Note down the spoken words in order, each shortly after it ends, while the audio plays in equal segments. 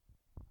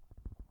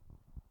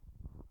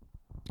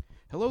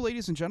Hello,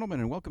 ladies and gentlemen,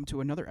 and welcome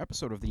to another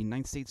episode of the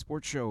Ninth State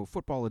Sports Show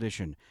Football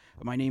Edition.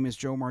 My name is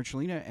Joe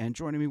Marcellina, and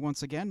joining me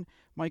once again,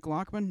 Mike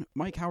Lockman.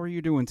 Mike, how are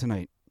you doing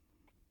tonight?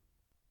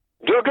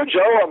 Doing good,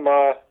 Joe. I'm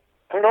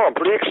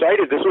pretty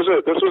excited. This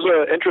was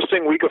an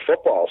interesting week of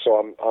football,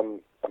 so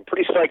I'm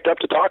pretty psyched up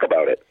to talk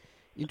about it.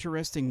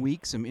 Interesting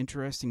week, some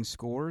interesting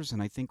scores,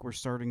 and I think we're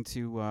starting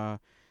to,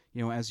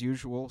 as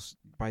usual,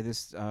 by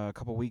this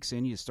couple weeks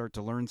in, you start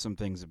to learn some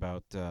things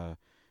about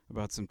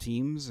some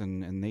teams,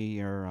 and they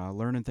are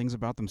learning things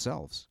about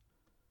themselves.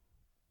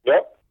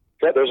 Yep.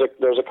 Yeah,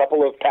 there's a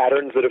couple of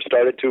patterns that have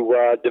started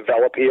to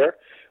develop here.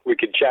 We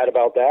could chat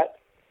about that.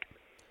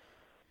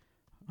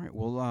 All right.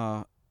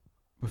 Well,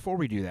 before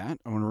we do that,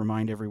 I want to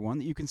remind everyone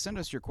that you can send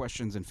us your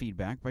questions and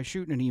feedback by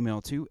shooting an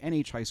email to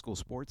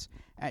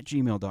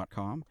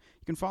nhhighschoolsports@gmail.com.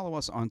 You can follow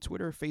us on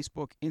Twitter,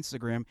 Facebook,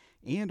 Instagram,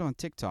 and on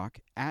TikTok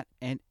at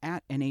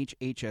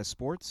NHHS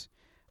Sports.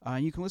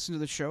 You can listen to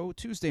the show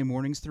Tuesday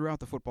mornings throughout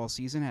the football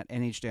season at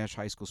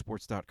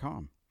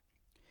nh-highschoolsports.com.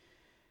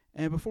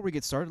 And before we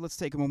get started, let's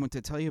take a moment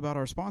to tell you about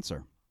our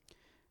sponsor.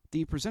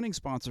 The presenting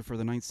sponsor for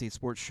the Ninth State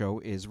Sports Show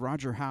is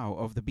Roger Howe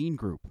of the Bean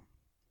Group.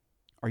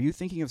 Are you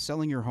thinking of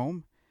selling your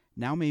home?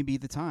 Now may be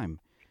the time.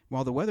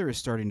 While the weather is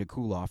starting to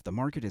cool off, the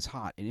market is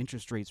hot and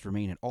interest rates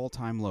remain at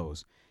all-time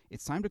lows.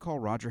 It's time to call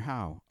Roger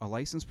Howe, a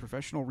licensed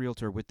professional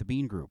realtor with the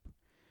Bean Group.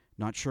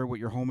 Not sure what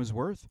your home is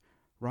worth?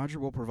 Roger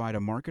will provide a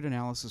market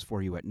analysis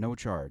for you at no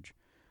charge.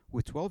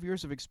 With 12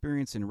 years of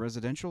experience in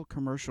residential,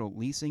 commercial,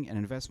 leasing, and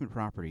investment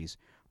properties,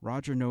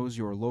 Roger knows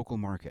your local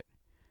market.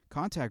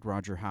 Contact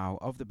Roger Howe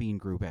of the Bean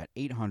Group at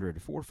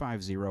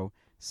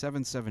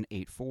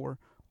 800-450-7784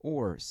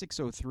 or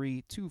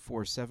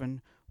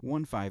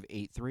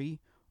 603-247-1583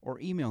 or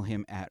email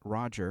him at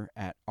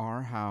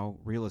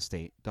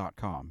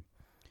roger@rhowerealestate.com.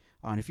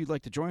 And if you'd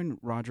like to join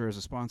Roger as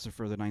a sponsor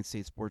for the Ninth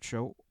State Sports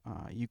Show,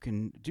 you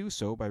can do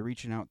so by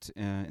reaching out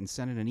and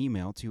sending an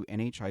email to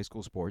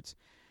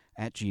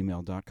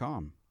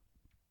nhhighschoolsports@gmail.com.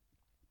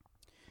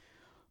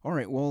 All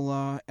right.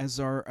 Well, as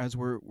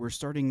we're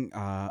starting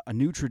a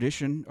new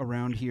tradition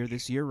around here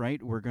this year,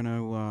 right? We're going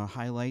to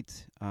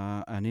highlight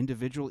an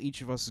individual.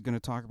 Each of us is going to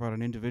talk about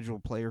an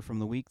individual player from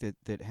the week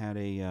that had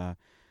a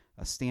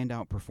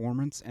standout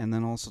performance, and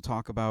then also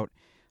talk about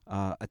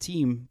a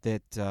team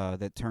that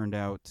turned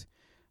out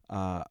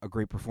a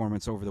great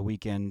performance over the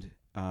weekend,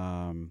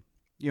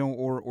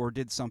 or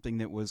did something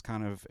that was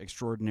kind of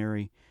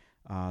extraordinary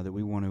that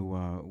we want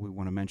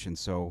to mention.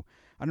 So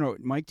I don't know,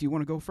 Mike. Do you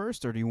want to go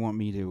first, or do you want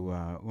me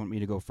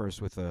to go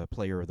first with a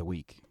player of the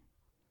week?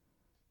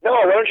 No,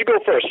 why don't you go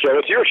first, Joe?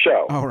 It's your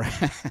show. All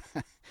right.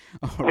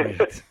 All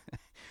right.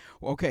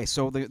 Okay,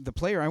 so the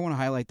player I want to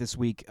highlight this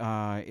week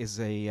is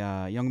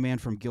a young man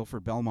from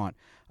Guilford, Belmont,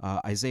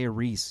 Isaiah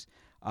Reese.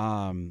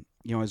 I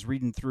was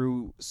reading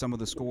through some of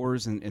the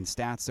scores and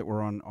stats that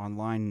were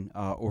online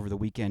over the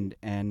weekend,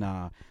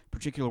 and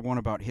particular one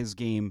about his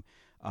game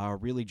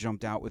really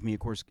jumped out with me. Of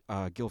course,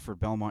 Guilford,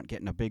 Belmont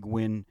getting a big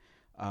win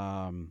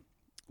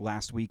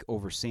last week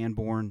over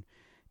Sanborn,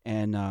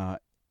 and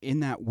in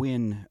that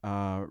win,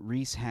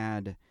 Reese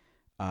had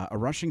a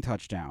rushing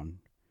touchdown,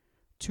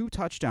 2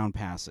 touchdown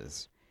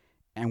passes,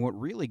 and what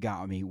really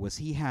got me was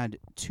he had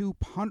 2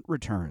 punt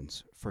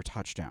returns for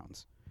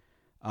touchdowns.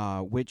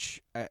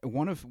 Which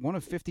one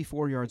of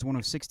 54 yards, one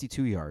of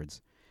 62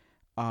 yards,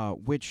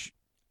 which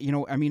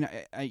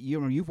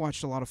you've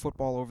watched a lot of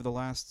football over the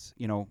last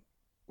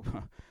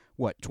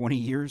 20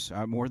 years,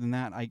 more than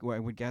that, I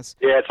would guess.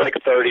 Yeah, it's like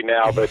 30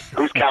 now, but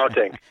who's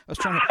counting? I was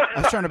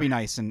trying to be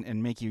nice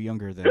and make you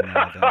younger than. It's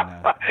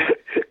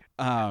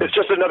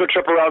just another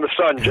trip around the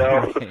sun,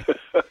 Joe. Right.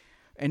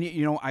 And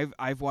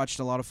I've watched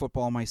a lot of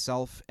football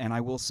myself, and I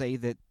will say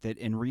that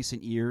in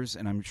recent years,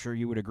 and I'm sure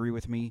you would agree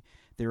with me,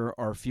 there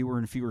are fewer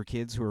and fewer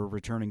kids who are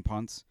returning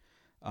punts,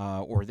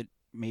 or that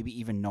maybe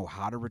even know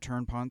how to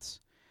return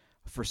punts.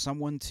 For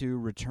someone to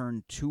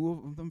return 2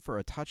 of them for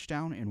a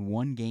touchdown in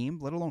one game,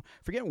 let alone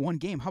forget one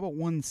game, how about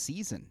one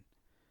season?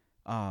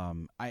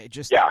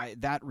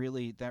 That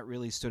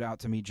really stood out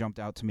to me, jumped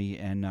out to me,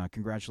 and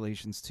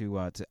congratulations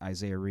to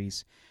Isaiah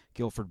Reese,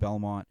 Guilford,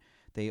 Belmont.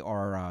 They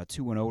are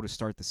 2-0 to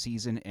start the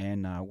season,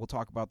 and we'll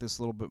talk about this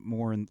a little bit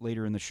more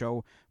later in the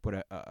show,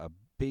 but a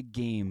big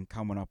game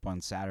coming up on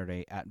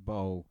Saturday at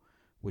Bow,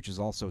 which is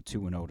also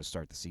 2-0 to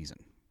start the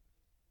season.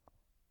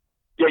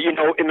 Yeah,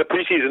 in the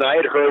preseason, I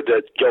had heard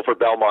that Guilford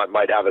Belmont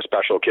might have a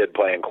special kid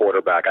playing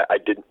quarterback. I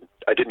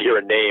didn't hear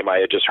a name. I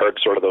had just heard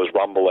sort of those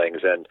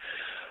rumblings, and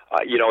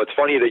it's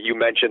funny that you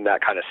mentioned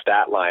that kind of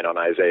stat line on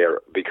Isaiah,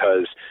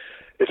 because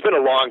it's been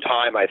a long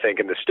time, I think,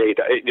 in the state.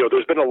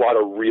 There's been a lot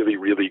of really,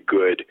 really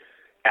good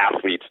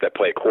athletes that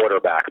play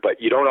quarterback, but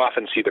you don't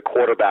often see the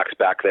quarterbacks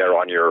back there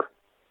on your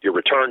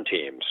return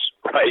teams,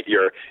 right?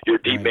 Your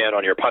deep man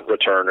on your punt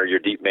return or your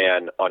deep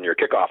man on your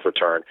kickoff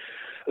return.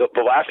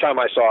 The last time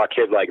I saw a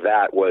kid like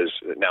that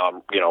was,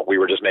 we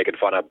were just making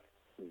fun of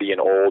being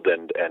old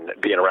and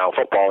being around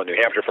football in New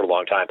Hampshire for a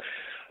long time.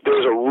 There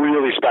was a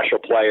really special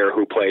player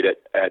who played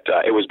it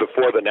it was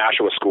before the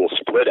Nashua school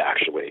split,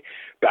 actually,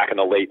 back in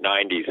the late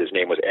 90s. His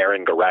name was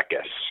Aaron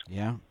Garekis.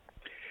 Yeah.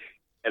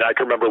 And I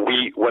can remember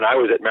when I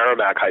was at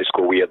Merrimack High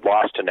School, we had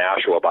lost to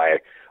Nashua by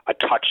a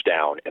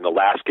touchdown in the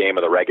last game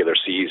of the regular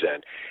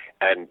season.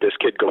 And this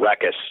kid,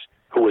 Garekis,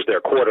 who was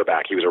their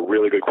quarterback, he was a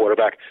really good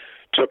quarterback,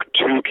 took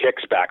 2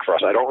 kicks back for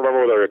us. I don't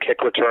remember whether they were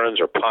kick returns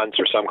or punts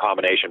or some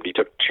combination, but he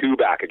took 2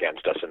 back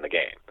against us in the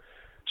game.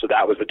 So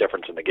that was the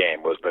difference in the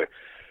game, was the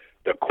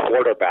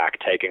quarterback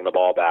taking the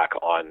ball back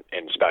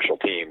in special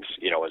teams,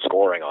 and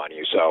scoring on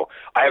you. So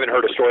I haven't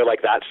heard a story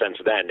like that since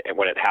then, and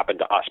when it happened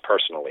to us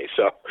personally.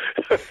 So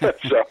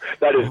so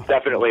that is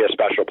definitely a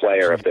special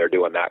player if they're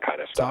doing that kind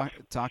of stuff.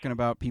 Talking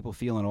about people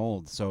feeling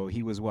old. So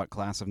he was what,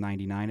 class of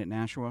 '99 at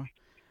Nashua?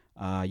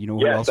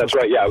 Who yes, else that's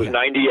right. Yeah, it was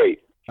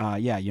 '98.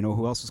 You know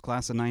who else was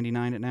class of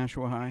 '99 at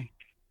Nashua High?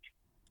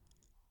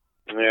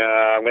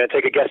 Yeah, I'm going to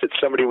take a guess at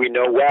somebody we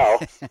know well.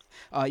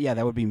 Yeah,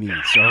 that would be me.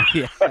 So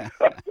yeah.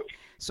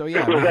 So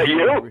yeah, was that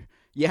you?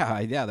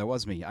 Yeah, that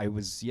was me. I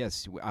was,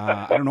 yes.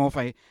 I don't know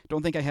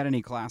don't think I had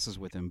any classes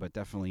with him, but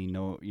definitely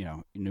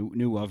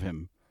knew of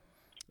him.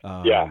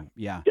 Yeah.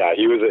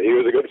 He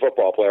was a good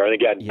football player, and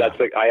again,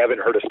 I haven't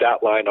heard a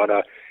stat line on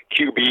a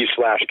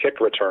QB/kick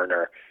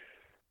returner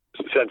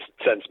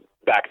since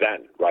back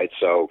then, right?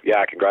 So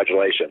yeah,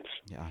 congratulations.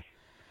 Yeah.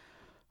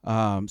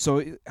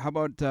 So how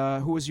about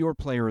who was your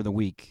player of the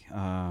week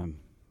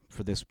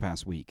for this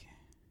past week?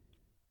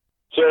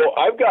 So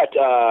I've got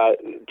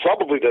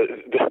probably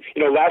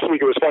last week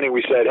it was funny.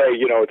 We said, hey,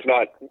 it's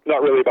not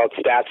really about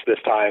stats this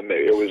time.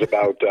 It was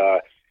about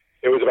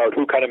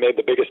who kind of made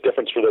the biggest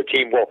difference for their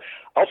team. Well,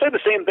 I'll say the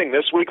same thing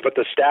this week, but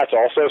the stats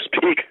also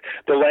speak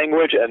the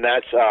language, and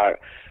that's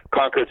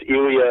Concord's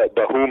Ilya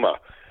Bahuma,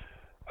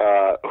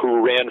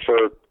 who ran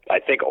for,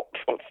 I think,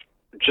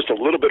 just a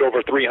little bit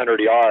over 300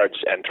 yards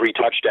and 3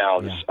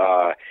 touchdowns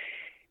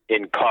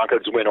in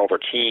Concord's win over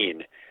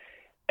Keene.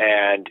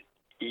 And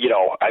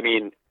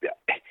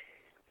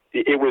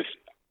it was.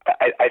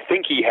 I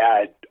think he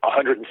had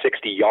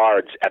 160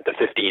 yards at the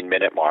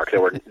 15-minute mark. There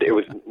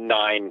was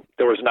 9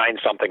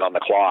 something on the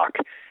clock,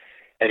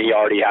 and he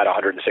already had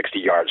 160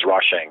 yards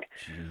rushing.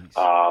 It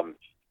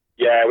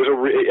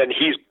was and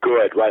he's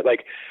good, right?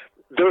 Like,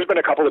 there's been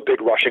a couple of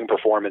big rushing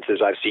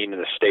performances I've seen in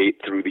the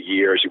state through the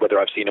years, whether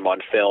I've seen him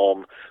on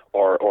film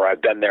or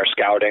I've been there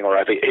scouting,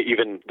 or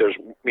there's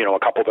a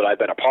couple that I've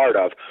been a part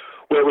of,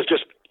 where it was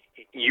just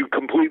you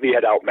completely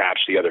had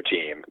outmatched the other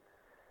team.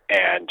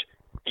 And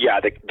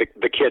yeah, the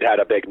kid had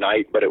a big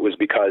night, but it was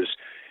because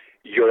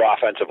your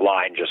offensive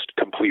line just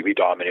completely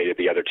dominated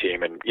the other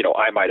team. And,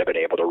 I might have been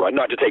able to run,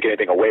 not to take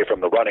anything away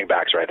from the running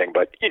backs or anything,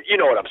 but you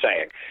know what I'm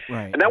saying.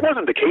 Right. And that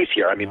wasn't the case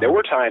here. I mean, there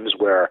were times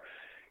where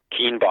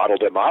Keene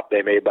bottled him up.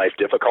 They made life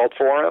difficult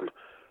for him,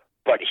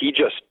 but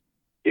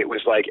it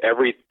was like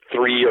every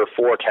 3 or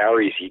 4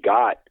 carries he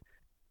got,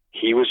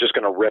 he was just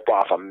going to rip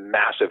off a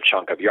massive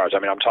chunk of yards. I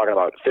mean, I'm talking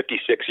about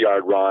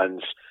 56-yard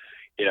runs,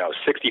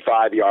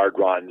 65-yard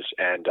runs,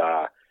 and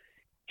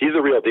he's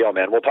the real deal,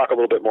 man. We'll talk a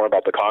little bit more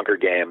about the Concord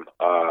game,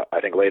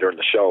 I think, later in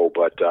the show,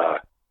 but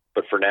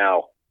for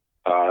now,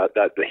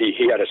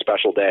 he had a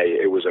special day.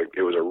 It was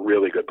a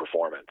really good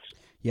performance.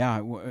 Yeah,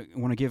 I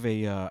want to give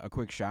a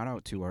quick shout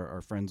out to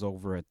our friends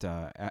over at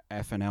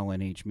FNL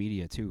NH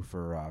Media too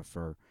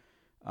for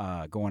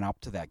going up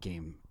to that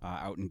game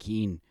out in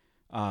Keene.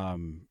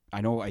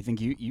 I think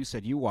you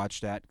said you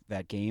watched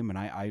that game, and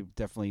I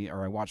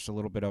watched a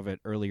little bit of it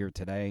earlier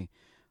today,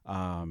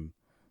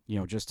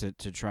 just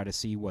to try to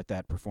see what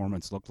that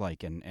performance looked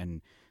like.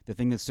 And the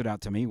thing that stood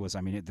out to me was,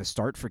 the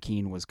start for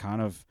Keene was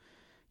kind of,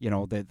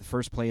 the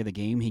first play of the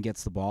game, he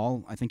gets the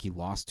ball. I think he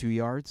lost 2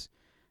 yards.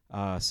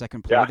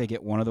 Second play, they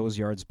get one of those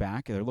yards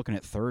back. They're looking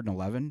at 3rd and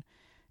 11,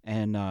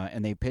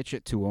 and they pitch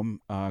it to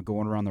him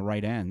going around the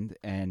right end,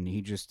 and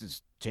he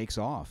just takes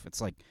off.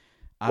 It's like,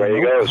 out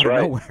of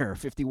nowhere,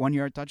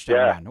 51-yard touchdown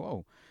run.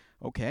 Whoa,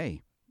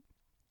 okay.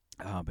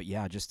 But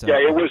yeah, it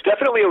was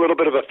definitely a little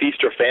bit of a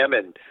feast or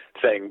famine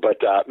thing. But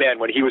man,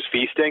 when he was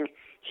feasting,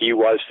 he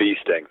was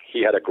feasting.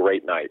 He had a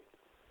great night.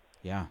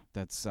 Yeah,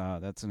 that's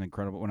an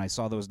incredible. When I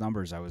saw those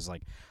numbers, I was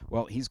like,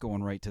 well, he's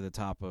going right to the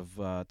top of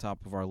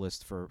our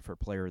list for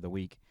player of the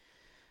week.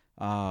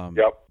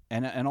 Yep.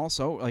 And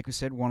also, like we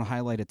said, want to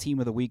highlight a team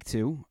of the week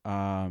too.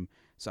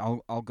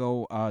 So I'll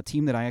go a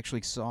team that I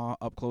actually saw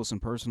up close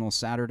and personal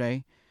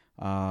Saturday.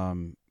 Saw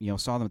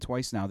them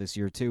twice now this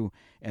year too,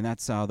 and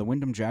that's the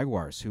Windham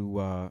Jaguars,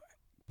 who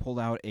pulled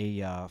out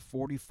a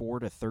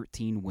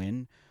 44-13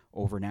 win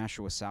over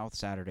Nashua South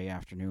Saturday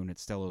afternoon at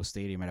Stello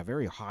Stadium, at a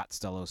very hot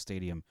Stello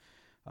Stadium.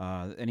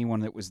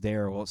 Anyone that was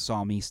there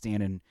saw me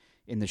standing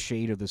in the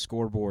shade of the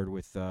scoreboard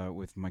with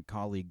my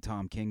colleague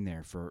Tom King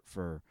there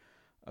for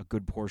a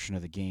good portion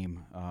of the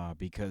game,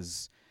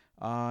 because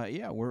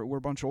we're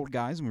a bunch of old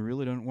guys and we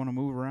really don't want to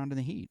move around in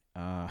the heat.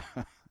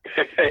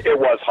 It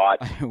was hot.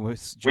 It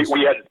was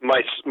we had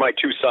my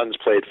 2 sons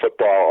played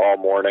football all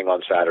morning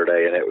on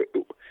Saturday, and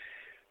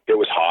it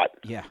was hot.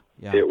 Yeah.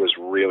 It was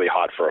really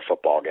hot for a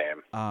football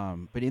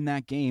game. But in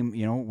that game,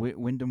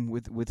 Windham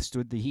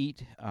withstood the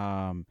heat.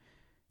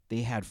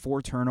 They had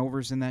 4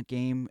 turnovers in that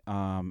game.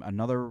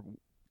 Another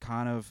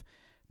kind of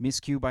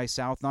miscue by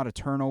South, not a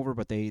turnover,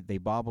 but they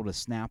bobbled a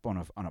snap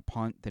on a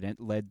punt that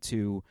led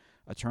to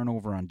a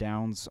turnover on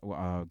downs,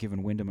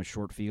 giving Wyndham a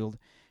short field,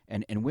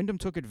 and Wyndham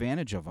took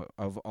advantage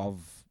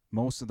of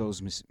most of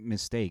those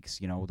mistakes.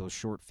 Those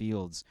short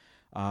fields.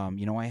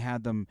 I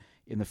had them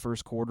in the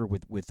first quarter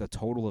with a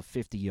total of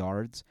 50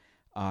 yards,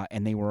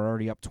 and they were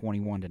already up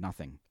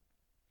 21-0.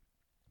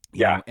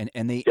 Yeah,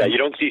 you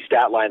don't see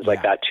stat lines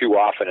like that too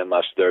often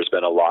unless there's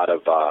been a lot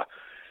of,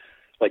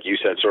 like you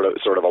said, sort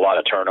of a lot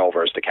of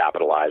turnovers to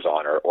capitalize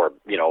on, or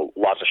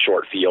lots of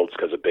short fields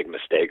because of big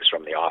mistakes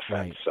from the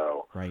offense.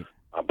 Right.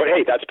 But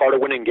hey, that's part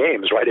of winning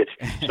games, right?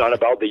 It's not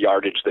about the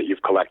yardage that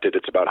you've collected;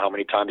 it's about how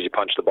many times you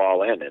punch the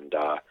ball in, and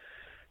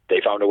they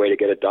found a way to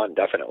get it done,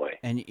 definitely.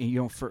 And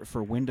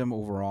for Wyndham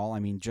overall, I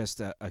mean, just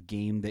a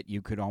game that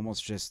you could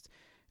almost just,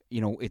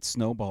 it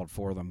snowballed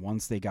for them.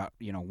 Once they got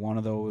one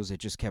of those, it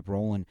just kept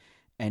rolling.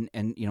 And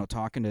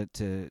talking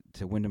to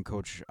Wyndham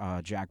coach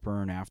Jack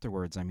Byrne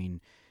afterwards, I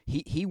mean,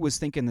 he was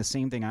thinking the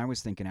same thing I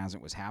was thinking as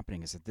it was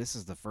happening. Is that this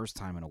is the first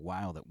time in a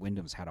while that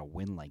Wyndham's had a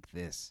win like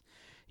this.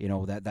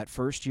 That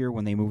first year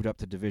when they moved up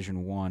to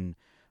Division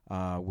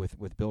I,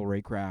 with Bill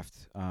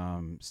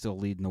Raycraft still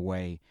leading the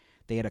way.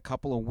 They had a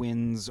couple of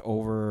wins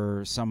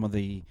over some of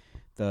the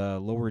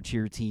lower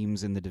tier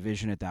teams in the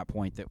division at that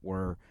point that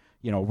were,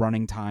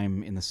 running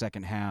time in the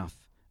second half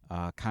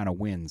kind of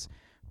wins.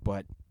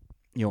 But,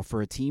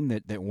 for a team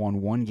that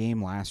won one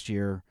game last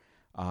year,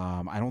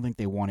 I don't think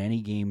they won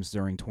any games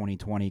during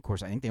 2020. Of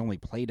course, I think they only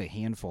played a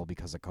handful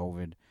because of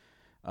COVID.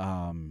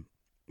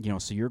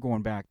 So you're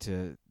going back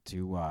to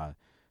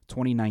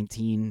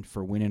 2019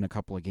 for winning a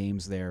couple of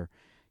games there.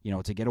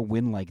 To get a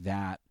win like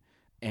that,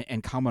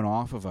 and coming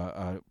off of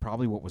a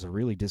probably what was a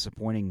really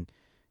disappointing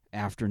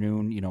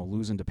afternoon,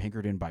 losing to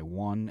Pinkerton by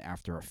 1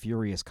 after a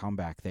furious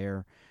comeback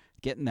there,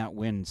 getting that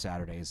win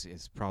Saturday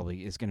is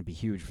going to be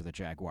huge for the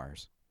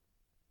Jaguars.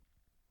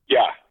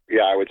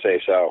 Yeah, I would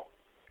say so.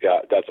 Yeah,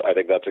 I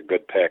think that's a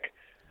good pick.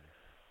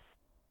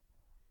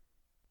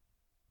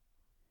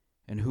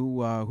 And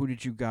who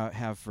did you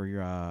have for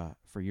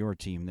your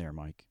team there,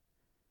 Mike?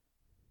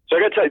 So I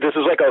got to tell you, this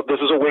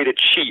is a way to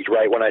cheat,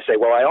 right? When I say,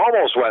 well, I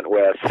almost went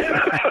with,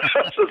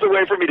 this is a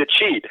way for me to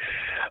cheat.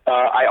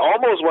 I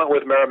almost went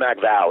with Merrimack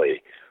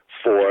Valley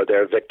for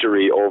their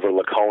victory over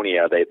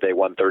Laconia. They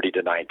won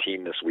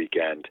 30-19 this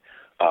weekend,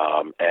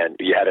 and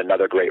you had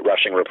another great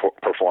rushing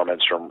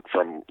performance from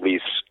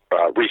Reese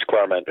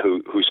Clermont,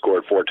 who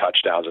scored 4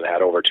 touchdowns and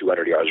had over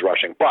 200 yards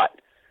rushing. But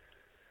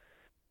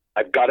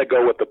I've got to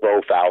go with the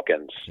Bow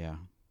Falcons,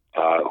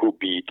 who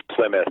beat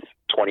Plymouth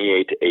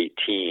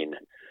 28-18.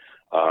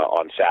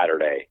 On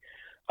Saturday.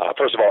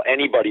 First of all,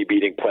 anybody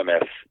beating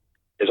Plymouth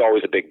is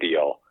always a big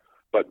deal.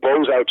 But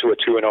Bow's out to a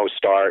 2-0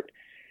 start,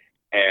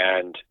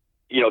 and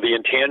the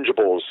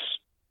intangibles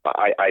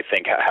I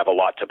think have a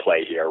lot to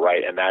play here,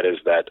 right? And that is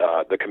that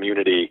the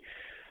community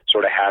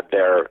sort of had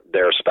their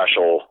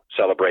special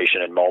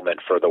celebration and moment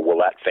for the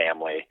Willett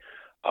family,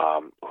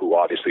 who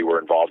obviously were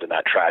involved in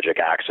that tragic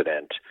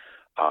accident.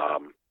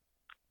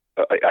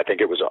 I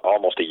think it was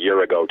almost a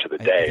year ago to the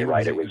day,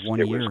 right? It was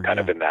kind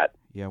of in that.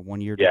 Yeah,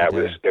 1 year. Yeah, it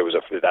was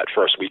that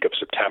first week of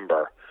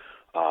September,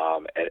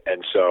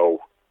 and so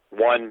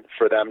one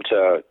for them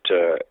to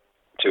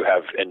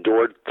have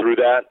endured through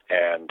that,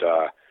 and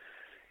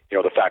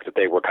the fact that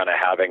they were kind of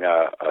having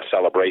a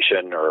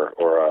celebration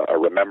or a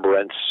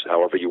remembrance,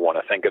 however you want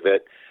to think of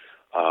it,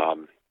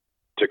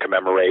 to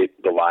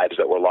commemorate the lives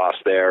that were lost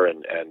there,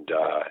 and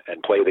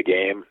play the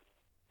game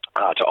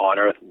to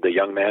honor the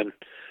young men.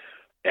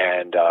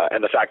 And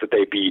the fact that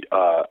they beat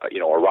a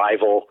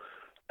rival,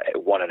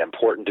 won an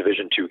important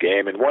Division II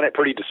game, and won it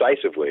pretty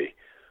decisively.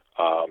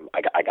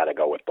 I got to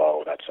go with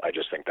Bow. I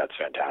just think that's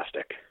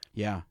fantastic.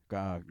 Yeah,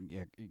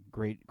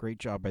 great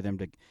job by them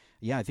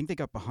I think they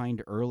got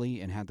behind early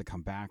and had to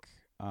come back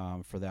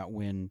for that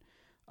win,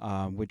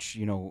 which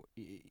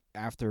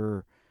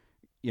after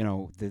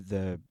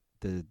the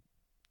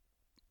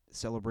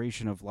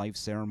celebration of life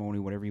ceremony,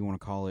 whatever you want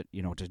to call it,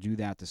 to do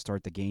that to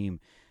start the game.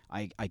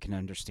 I can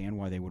understand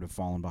why they would have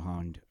fallen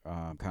behind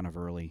kind of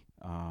early,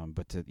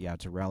 but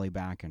to rally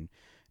back and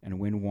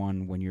win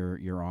one when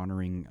you're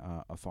honoring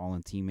a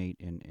fallen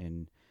teammate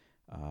in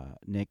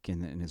Nick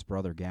and his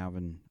brother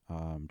Gavin,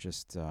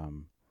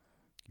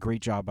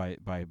 great job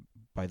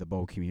by the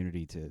Bow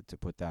community to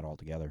put that all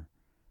together.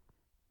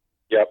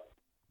 Yep,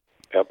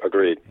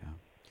 agreed. Yeah.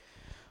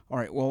 All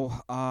right,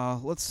 well,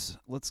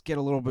 let's get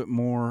a little bit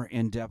more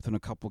in depth in a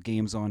couple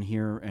games on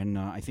here, and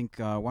I think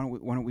why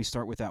don't we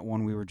start with that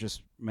one we were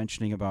just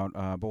mentioning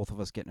about both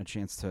of us getting a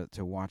chance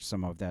to watch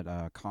some of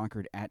that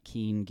Concord at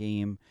Keene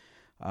game.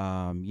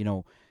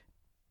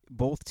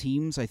 Both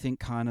teams I think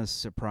kind of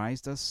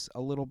surprised us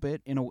a little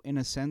bit in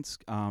a sense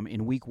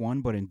in week one,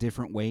 but in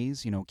different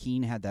ways.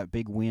 Keene had that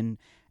big win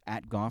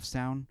at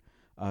Goffstown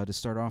to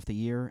start off the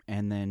year,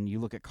 and then you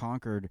look at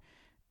Concord.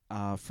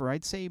 For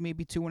I'd say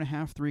maybe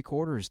 2.5, 3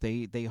 quarters,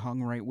 they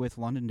hung right with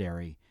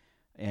Londonderry,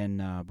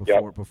 and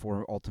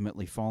before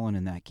ultimately falling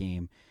in that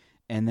game,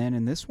 And then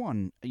in this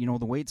one,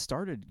 the way it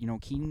started,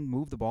 Keene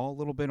moved the ball a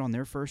little bit on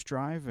their first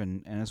drive,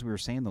 and as we were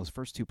saying, those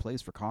first two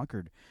plays for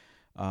Concord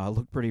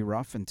looked pretty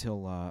rough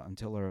until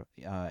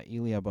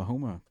Ilya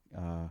Bahuma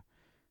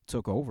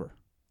took over.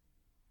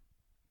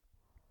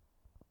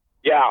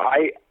 Yeah,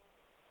 I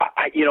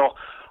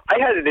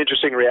had an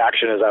interesting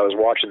reaction as I was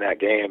watching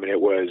that game, and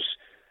it was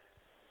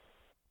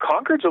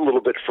Concord's a little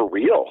bit for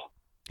real.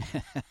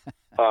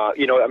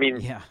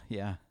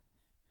 Yeah.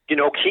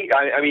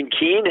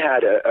 Keene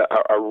had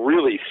a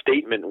really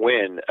statement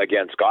win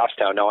against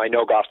Goffstown. Now, I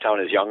know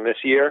Goffstown is young this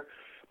year,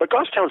 but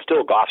Goffstown's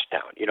still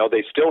Goffstown.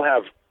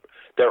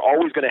 They're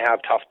always going to have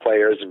tough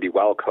players and be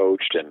well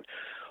coached and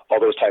all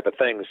those type of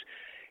things.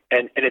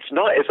 And it's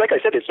like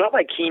I said, it's not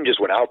like Keene just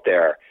went out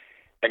there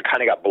and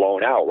kind of got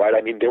blown out, right?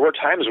 I mean, there were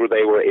times where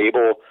they were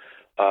able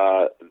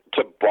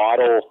to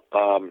bottle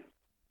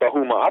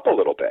Bahuma up a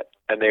little bit,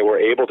 and they were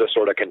able to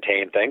sort of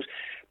contain things,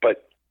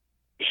 but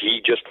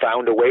he just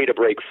found a way to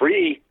break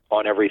free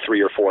on every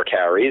 3 or 4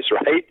 carries,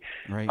 right?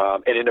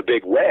 And in a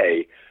big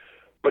way.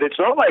 But it's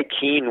not like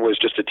Keene was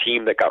just a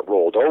team that got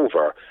rolled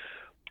over.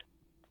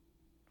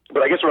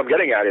 But I guess what I'm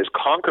getting at is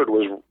Concord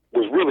was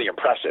really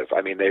impressive.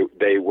 I mean,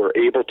 they were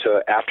able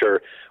to,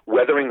 after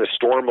weathering the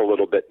storm a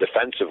little bit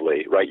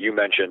defensively, right? You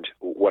mentioned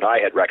what I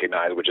had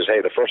recognized, which is, hey,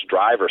 the first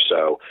drive or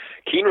so,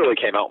 Keene really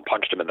came out and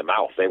punched him in the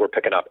mouth. They were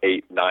picking up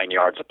 8-9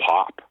 yards a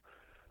pop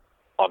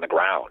on the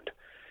ground.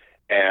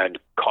 And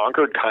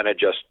Concord kind of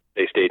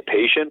they stayed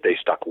patient. They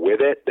stuck with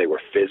it. They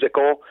were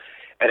physical.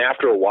 And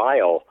after a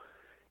while,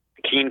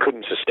 Keene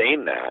couldn't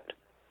sustain that.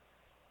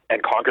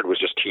 And Concord was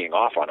just teeing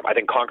off on him. I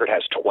think Concord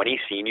has 20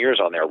 seniors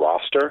on their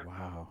roster.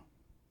 Wow.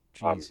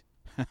 Jeez.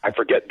 I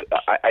forget.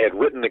 I had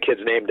written the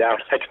kid's name down.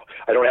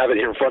 I don't have it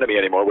here in front of me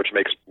anymore, which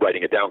makes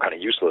writing it down kind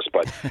of useless.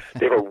 But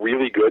they have a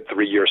really good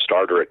 3-year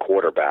starter at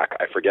quarterback.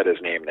 I forget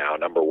his name now,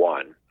 number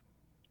 1.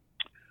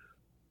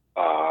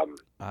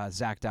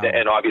 Zach Dowell.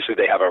 And obviously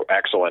they have an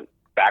excellent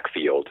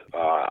backfield.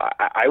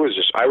 I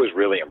was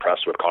really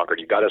impressed with Concord.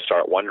 You got to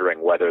start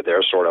wondering whether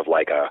they're sort of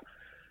like a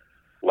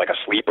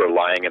sleeper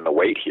lying in the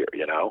wait here,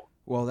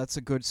 Well, that's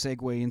a good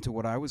segue into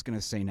what I was going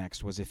to say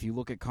next. Was if you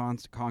look at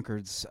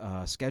Concord's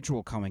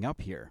schedule coming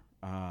up here,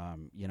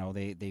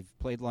 they've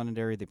played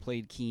Londonderry, they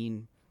played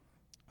Keene.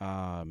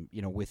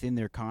 Within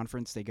their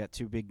conference, they got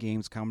 2 big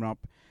games coming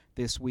up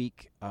this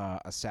week.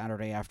 A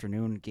Saturday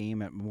afternoon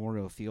game at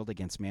Memorial Field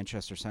against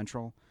Manchester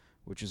Central,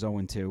 which is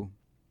 0-2.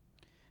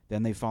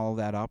 Then they follow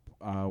that up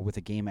with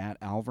a game at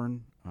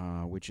Alvern,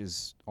 which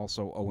is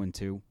also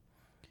 0-2.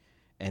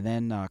 And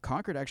then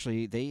Concord,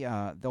 actually,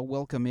 they'll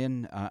welcome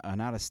in an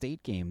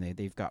out-of-state game.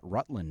 They've got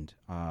Rutland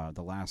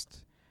the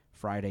last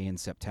Friday in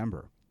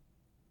September.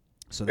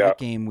 So that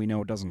game we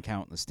know doesn't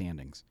count in the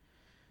standings.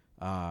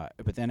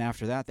 But then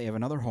after that, they have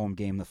another home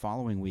game the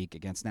following week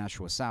against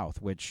Nashua South,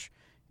 which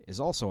is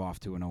also off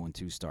to an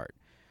 0-2 start.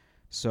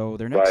 So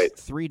their next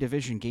 3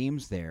 division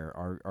games there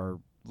are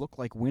look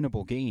like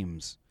winnable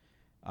games.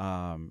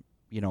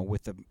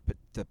 With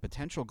the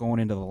potential going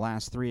into the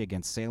last 3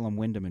 against Salem,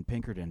 Wyndham, and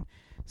Pinkerton,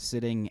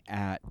 sitting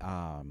at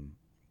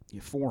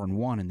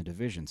 4-1 in the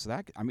division. So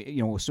that,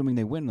 assuming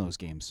they win those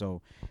games,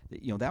 so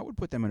that would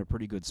put them in a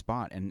pretty good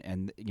spot.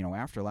 And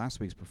after last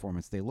week's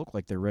performance, they look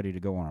like they're ready to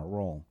go on a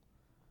roll.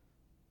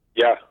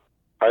 Yeah,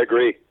 I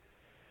agree.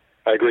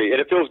 And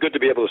it feels good to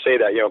be able to say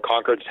that.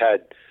 Concord's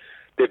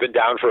they've been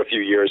down for a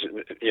few years.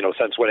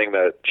 Since winning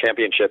the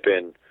championship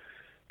in.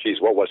 Geez,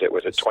 what was it?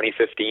 Was it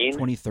 2015?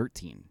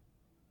 2013.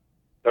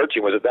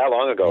 13, was it that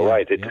long ago? Yeah,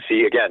 right.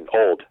 See, again,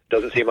 old.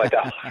 Doesn't seem like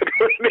that long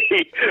ago to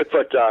me.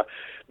 But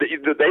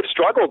they've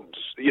struggled,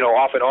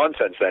 off and on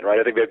since then, right?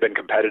 I think they've been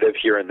competitive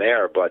here and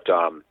there, but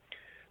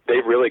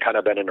they've really kind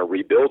of been in a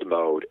rebuild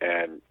mode.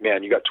 And,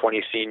 man, you got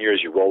 20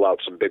 seniors, you roll out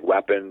some big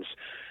weapons.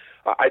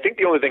 I think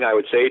the only thing I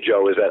would say,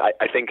 Joe, is that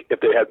I think if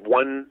they had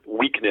one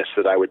weakness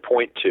that I would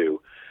point to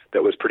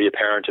that was pretty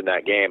apparent in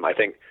that game, I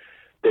think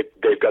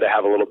they've got to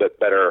have a little bit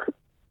better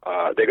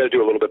they've got to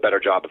do a little bit better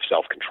job of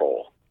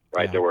self-control,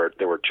 right? Yeah.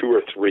 There were 2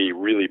 or 3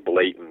 really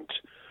blatant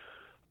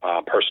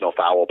personal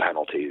foul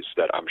penalties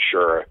that I'm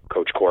sure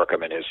Coach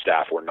Corkum and his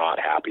staff were not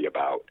happy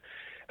about.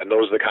 And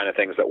those are the kind of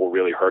things that will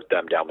really hurt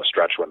them down the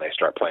stretch when they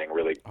start playing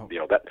really,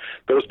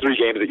 those 3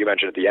 games that you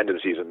mentioned at the end of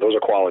the season, those are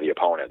quality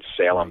opponents,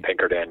 Salem,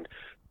 Pinkerton,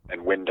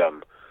 and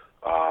Wyndham.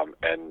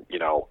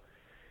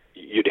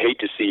 You'd hate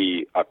to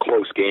see a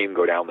close game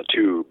go down the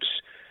tubes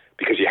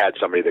because you had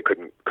somebody that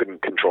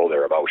couldn't control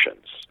their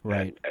emotions,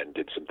 right, and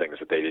did some things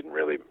that they didn't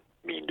really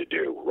mean to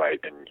do, right?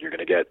 And you're going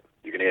to get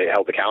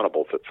held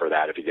accountable for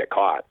that if you get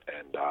caught.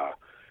 And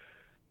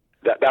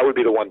that would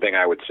be the one thing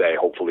I would say.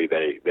 Hopefully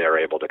they're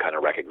able to kind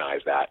of recognize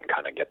that and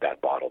kind of get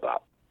that bottled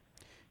up.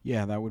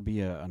 Yeah, that would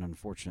be an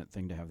unfortunate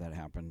thing to have that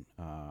happen.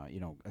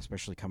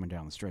 Especially coming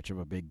down the stretch of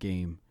a big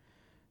game.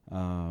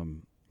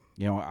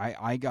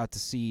 I got to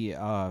see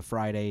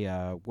Friday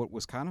what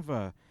was kind of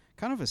a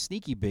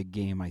sneaky big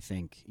game, I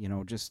think.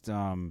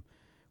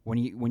 When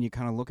you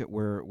kind of look at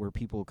where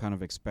people kind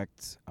of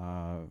expect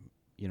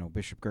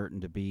Bishop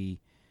Guertin to be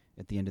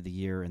at the end of the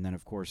year, and then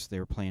of course they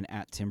were playing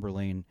at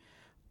Timberlane.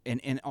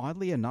 and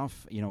oddly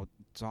enough,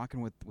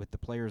 talking with the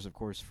players, of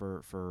course,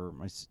 for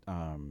my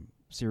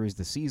series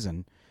this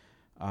season,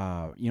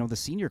 the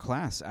senior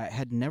class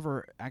had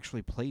never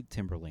actually played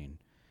Timberlane.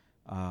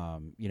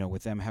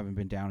 With them having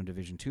been down in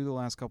Division II the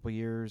last couple of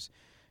years,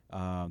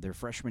 their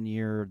freshman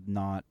year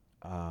not,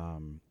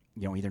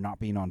 either not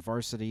being on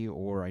varsity,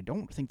 or I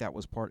don't think that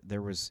was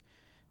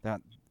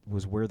that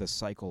was where the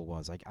cycle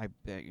was. I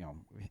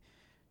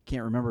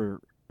can't remember.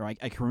 Or I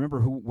can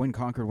remember when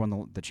Concord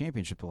won the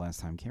championship the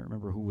last time. Can't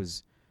remember who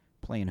was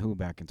playing who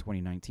back in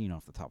 2019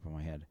 off the top of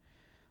my head.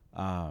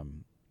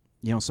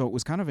 So it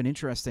was kind of an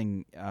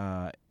interesting,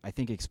 I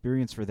think,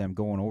 experience for them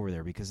going over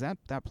there, because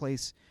that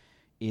place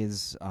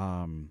is,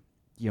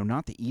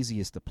 not the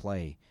easiest to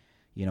play.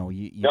 You No.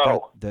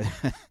 got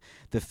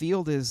the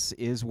field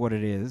is what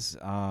it is.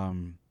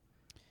 The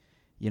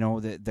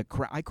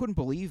I couldn't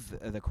believe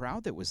the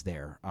crowd that was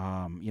there.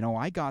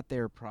 I got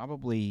there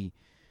probably,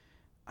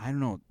 I don't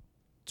know,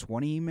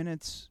 20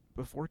 minutes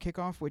before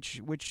kickoff,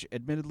 which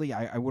admittedly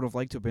I would have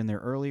liked to have been there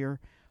earlier.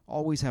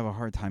 Always have a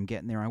hard time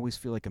getting there. I always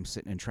feel like I'm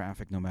sitting in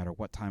traffic no matter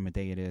what time of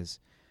day it is.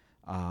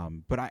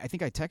 But I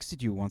think I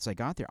texted you once I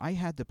got there. I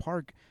had to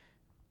park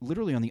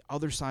literally on the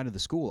other side of the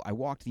school. I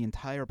walked the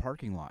entire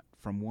parking lot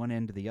from one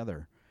end to the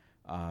other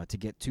to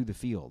get to the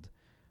field.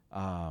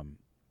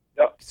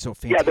 So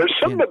fantastic. Yeah, there's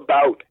something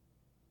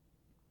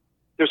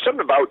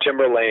about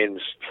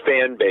Timberlane's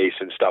fan base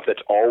and stuff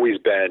that's always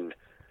been,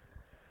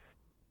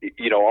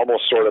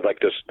 almost sort of like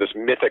this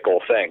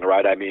mythical thing,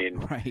 right? I mean,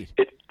 right.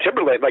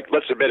 Timberlane, like,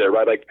 let's admit it,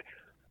 right? Like,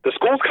 the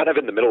school's kind of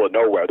in the middle of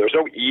nowhere. There's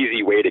no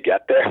easy way to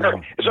get there.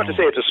 It's not to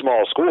say it's a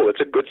small school.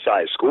 It's a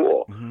good-sized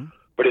school. Mm-hmm.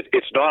 But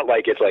it's not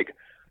like it's like,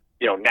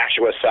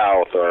 Nashua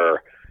South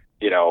or,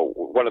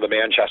 one of the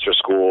Manchester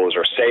schools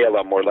or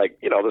Salem, or like,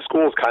 the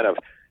school's kind of,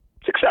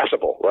 it's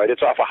accessible, right?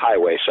 It's off a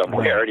highway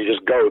somewhere, right. And you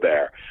just go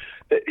there.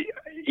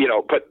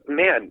 But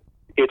man,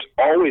 it's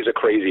always a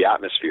crazy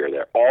atmosphere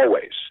there,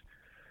 always.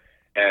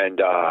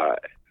 And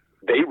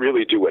they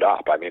really do it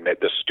up. I mean,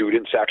 the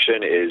student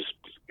section is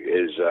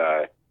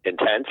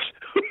intense,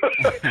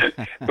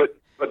 but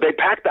they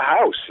pack the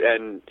house,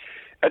 and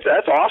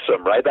that's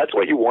awesome, right? That's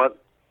what you want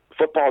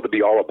football to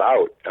be all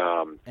about.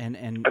 And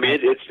I mean,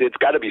 it's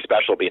got to be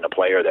special being a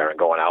player there and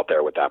going out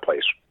there with that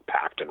place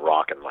packed and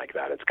rocking like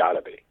that. It's got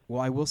to be.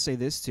 Well, I will say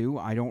this too.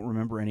 I don't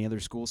remember any other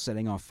school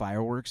setting off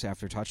fireworks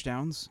after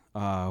touchdowns,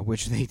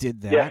 which they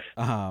did that.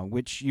 Yeah.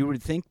 Which you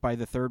would think by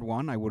the third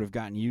one I would have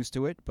gotten used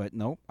to it, but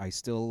nope. I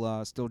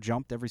still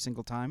jumped every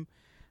single time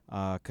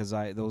because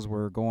those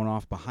were going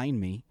off behind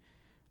me.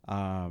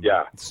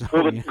 Yeah. So,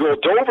 well,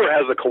 Dover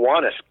has a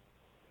Kiwanis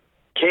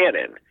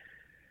cannon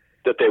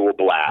that they will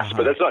blast,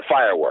 but that's not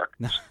fireworks,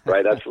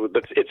 right?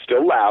 It's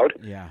still loud.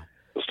 Yeah.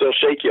 It'll still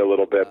shake you a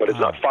little bit, but it's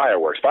not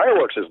fireworks.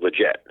 Fireworks is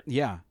legit.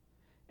 Yeah.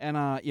 And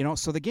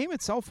so the game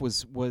itself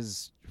was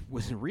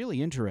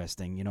really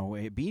interesting.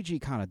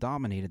 BG kind of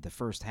dominated the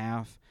first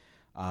half.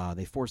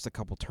 They forced a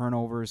couple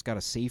turnovers, got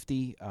a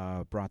safety,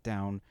 brought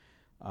down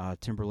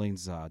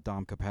Timberlane's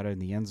Dom Capetta in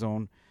the end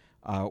zone,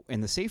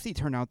 and the safety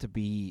turned out to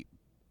be,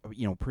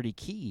 pretty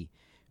key,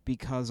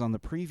 because on the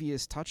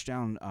previous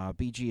touchdown,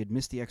 BG had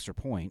missed the extra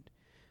point.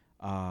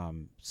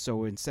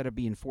 So instead of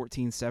being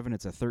 14-7,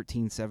 it's a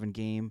 13-7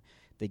 game.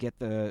 They get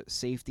the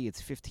safety,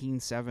 it's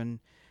 15-7.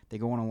 They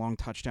go on a long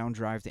touchdown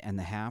drive to end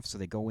the half, so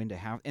they go into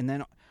half. And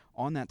then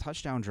on that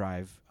touchdown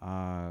drive,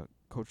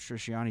 Coach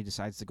Trisciani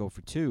decides to go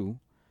for two,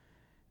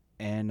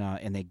 and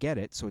they get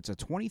it. So it's a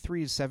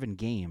 23-7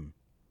 game.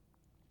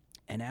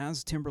 And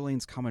as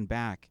Timberlane's coming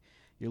back,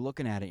 you're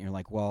looking at it and you're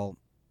like, well,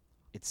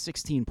 it's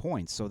 16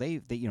 points. So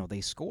they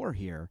score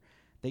here.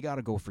 They got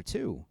to go for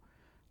two.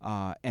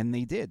 And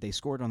they did. They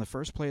scored on the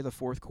first play of the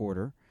fourth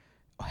quarter,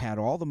 had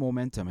all the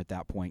momentum at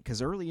that point, because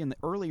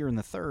earlier in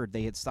the third,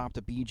 they had stopped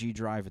a BG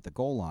drive at the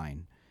goal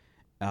line,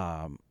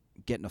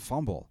 getting a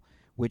fumble,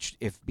 which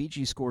if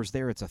BG scores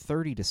there, it's a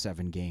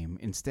 30-7 game.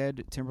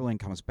 Instead, Timberlane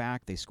comes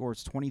back. They score.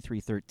 It's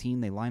 23-13.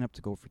 They line up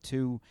to go for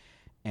two,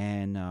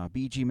 and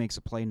BG makes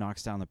a play,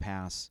 knocks down the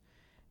pass,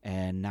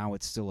 and now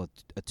it's still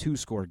a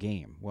two-score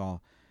game.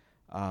 Well,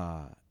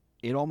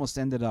 it almost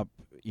ended up,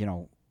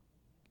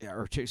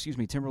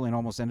 Timberlane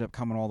almost ended up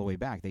coming all the way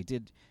back. They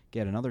did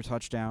get another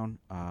touchdown,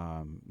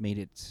 made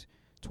it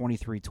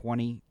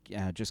 23-20,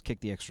 just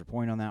kicked the extra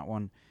point on that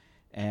one.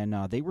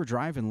 And they were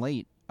driving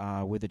late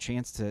with a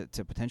chance to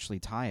potentially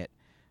tie it.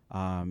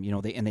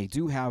 They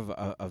do have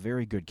a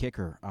very good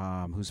kicker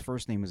whose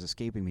first name is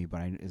escaping me,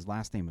 but his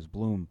last name is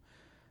Bloom.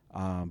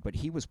 But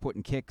he was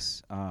putting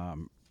kicks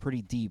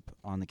pretty deep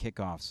on the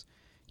kickoffs.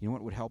 You know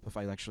what would help if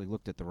I actually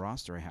looked at the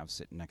roster I have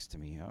sitting next to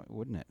me,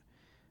 wouldn't it?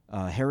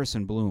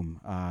 Harrison Bloom.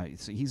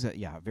 So he's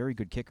a very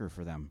good kicker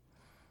for them.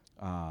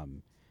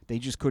 They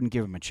just couldn't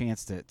give him a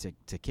chance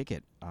to kick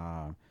it.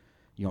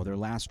 Their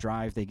last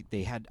drive,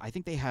 they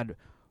had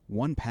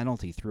one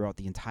penalty throughout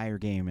the entire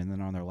game, and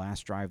then on their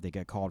last drive, they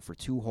got called for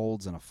two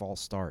holds and a false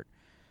start.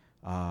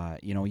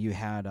 You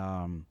had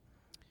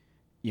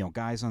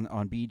guys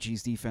on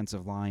BG's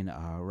defensive line,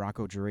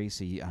 Rocco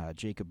Geraci,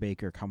 Jacob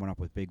Baker coming up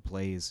with big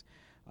plays,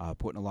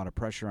 putting a lot of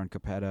pressure on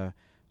Capetta.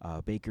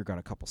 Baker got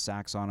a couple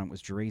sacks on him. It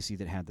was Geraci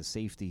that had the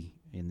safety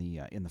in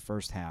the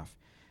first half,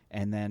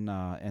 and then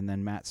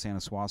Matt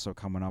Sanasuaso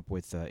coming up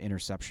with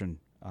interception,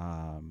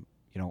 on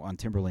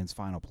Timberlane's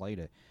final play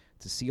to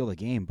seal the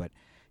game. But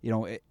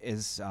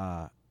as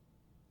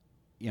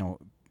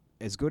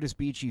good as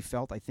BG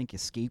felt, I think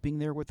escaping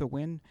there with a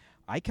win,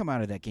 I come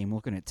out of that game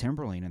looking at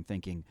Timberlane and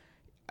thinking,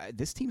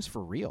 this team's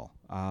for real.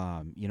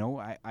 I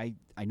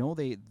know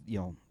they,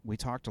 we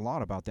talked a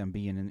lot about them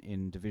being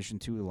in Division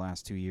II the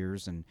last 2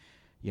 years and,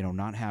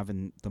 not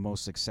having the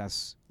most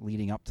success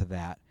leading up to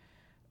that.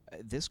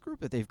 This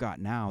group that they've got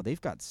now,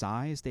 they've got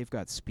size, they've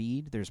got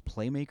speed, there's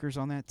playmakers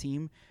on that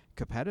team.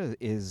 Capetta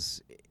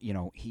is,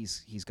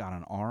 he's got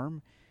an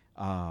arm.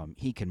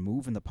 He can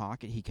move in the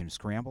pocket. He can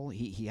scramble.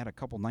 He had a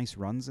couple nice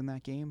runs in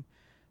that game.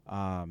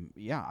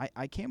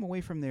 I came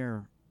away from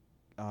there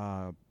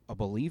a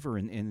believer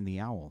in the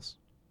Owls.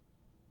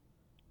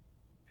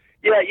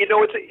 Yeah,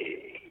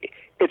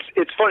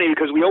 it's funny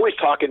because we always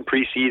talk in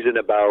preseason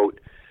about,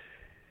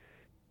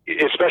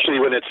 especially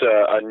when it's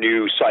a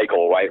new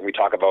cycle, right? And we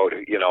talk about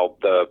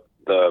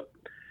the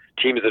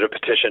teams that are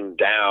petitioned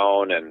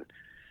down and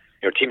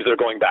teams that are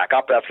going back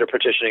up after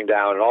petitioning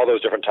down and all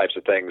those different types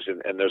of things.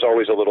 And there's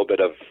always a little bit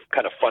of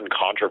kind of fun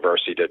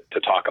controversy to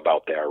talk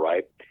about there,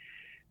 right?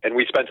 And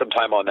we spent some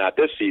time on that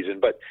this season.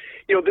 But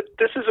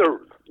this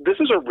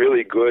is a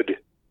really good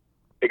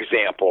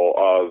example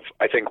of,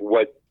 I think,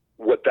 what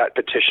that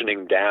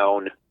petitioning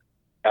down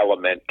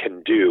element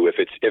can do if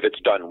it's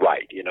done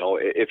right.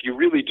 If you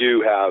really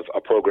do have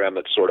a program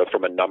that's sort of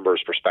from a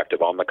numbers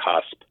perspective on the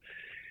cusp,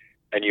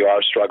 and you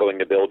are struggling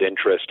to build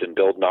interest and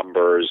build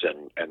numbers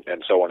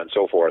and so on and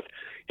so forth,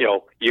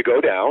 you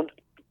go down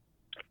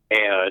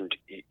and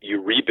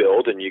you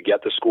rebuild and you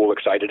get the school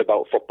excited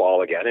about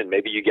football again, and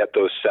maybe you get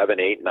those 7,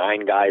 8,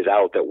 9 guys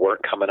out that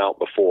weren't coming out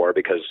before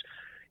because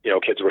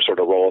kids were sort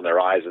of rolling their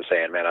eyes and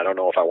saying, man, I don't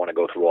know if I want to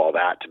go through all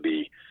that to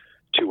be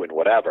 2 and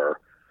whatever.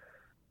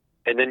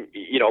 And then,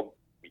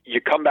 you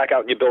come back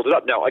out and you build it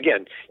up. Now,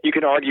 again, you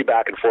can argue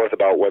back and forth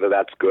about whether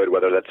that's good,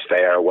 whether that's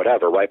fair,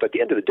 whatever, right? But at the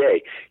end of the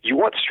day, you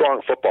want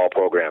strong football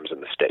programs in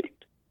the state.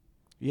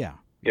 Yeah.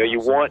 You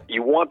want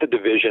the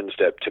divisions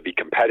to be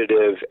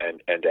competitive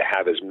and to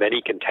have as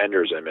many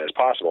contenders in them as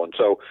possible. And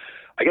so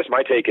I guess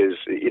my take is,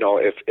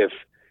 if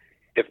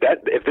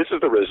this is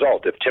the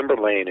result, if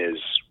Timberlane is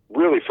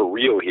really for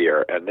real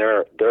here and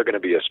they're going to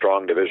be a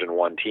strong Division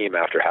I team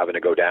after having to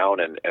go down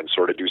and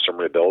sort of do some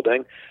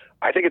rebuilding,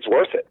 I think it's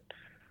worth it.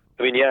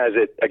 I mean, yeah, is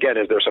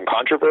there some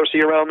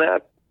controversy around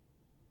that?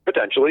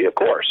 Potentially, of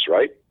course,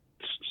 right?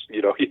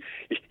 You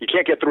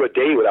can't get through a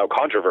day without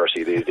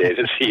controversy these days,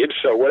 it seems,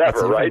 so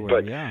whatever, right?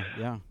 But yeah.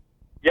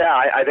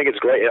 I think it's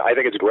great. I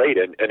think it's great.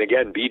 And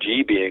again,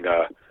 BG being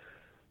a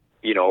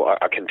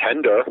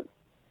contender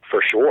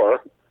for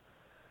sure,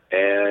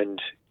 and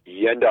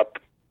you end up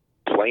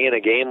playing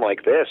a game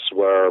like this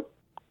where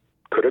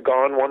could have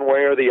gone one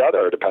way or the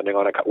other, depending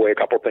on the way a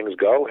couple things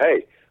go.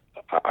 Hey,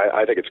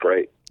 I think it's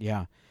great.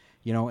 Yeah.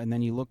 And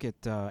then you look at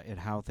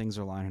how things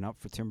are lining up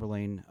for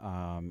Timberlane.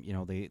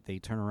 They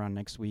turn around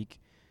this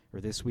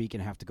week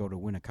and have to go to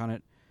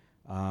Winnacunnet.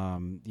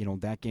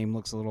 That game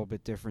looks a little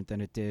bit different than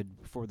it did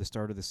before the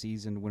start of the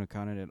season.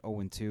 Winnacunnet at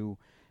 0-2,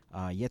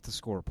 yet to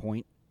score a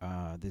point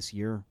this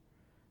year.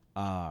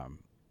 And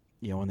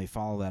they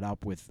follow that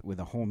up with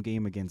a home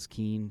game against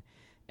Keene,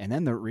 and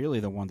then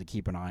the one to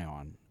keep an eye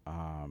on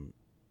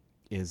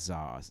is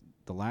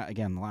the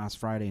last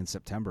Friday in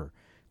September.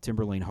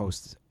 Timberlane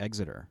hosts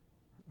Exeter,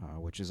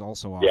 which is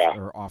also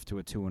off to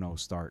a 2-0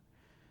 start.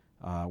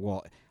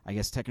 Well, I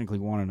guess technically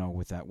 1-0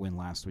 with that win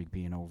last week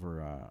being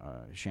over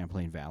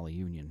Champlain Valley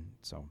Union.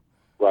 So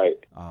right.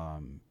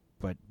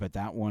 But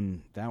that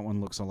one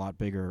looks a lot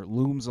bigger,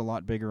 looms a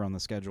lot bigger on the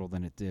schedule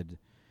than it did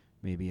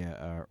maybe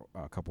a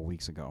couple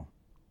weeks ago.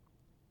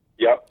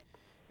 Yep.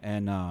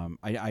 And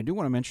I do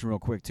want to mention real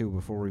quick too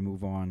before we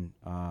move on.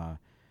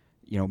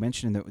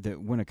 Mentioning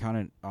that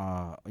Winnacunnet,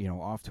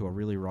 off to a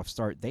really rough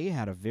start. They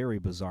had a very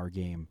bizarre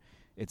game,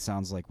 it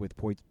sounds like, with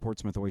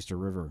Portsmouth Oyster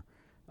River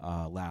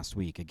last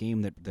week. A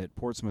game that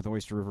Portsmouth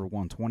Oyster River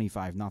won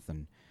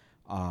 25-0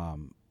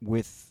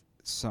 with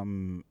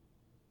some,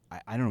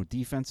 I don't know,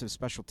 defensive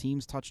special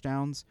teams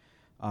touchdowns.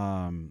 They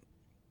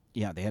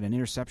had an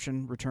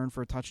interception return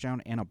for a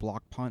touchdown and a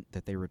block punt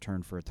that they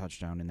returned for a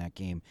touchdown in that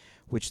game,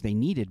 which they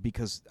needed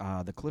because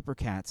the Clipper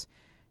Cats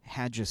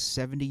had just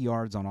 70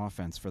 yards on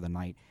offense for the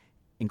night,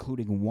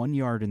 including 1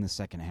 yard in the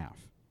second half.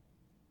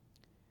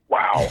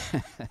 Wow.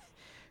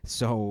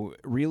 So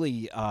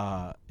really,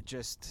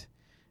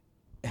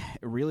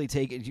 really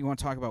take it. You want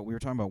to talk about? We were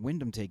talking about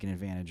Wyndham taking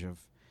advantage of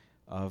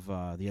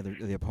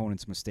the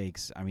opponent's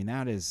mistakes. I mean,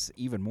 that is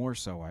even more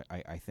so.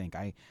 I think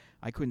I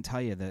couldn't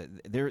tell you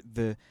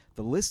the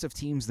list of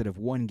teams that have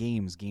won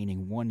games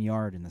gaining 1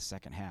 yard in the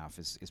second half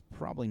is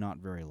probably not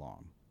very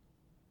long.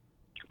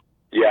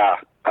 Yeah.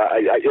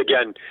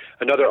 Again,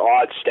 another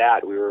odd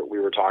stat. We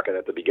were talking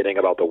at the beginning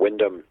about the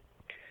Wyndham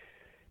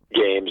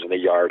games and the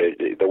yardage,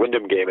 the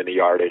Wyndham game and the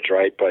yardage,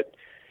 right? But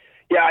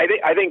yeah,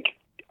 I think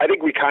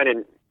we kind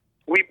of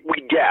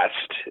we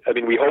guessed. I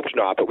mean, we hoped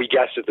not, but we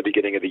guessed at the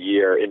beginning of the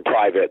year in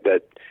private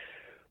that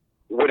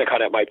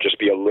Winnacunnet might just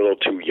be a little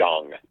too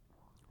young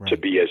to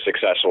be as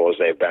successful as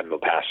they've been the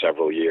past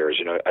several years.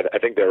 You know, I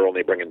think they're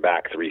only bringing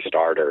back 3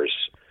 starters.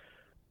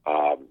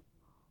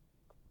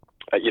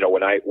 You know,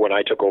 when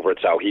I took over at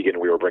Souhegan,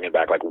 we were bringing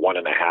back like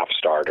 1.5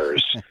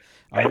 starters,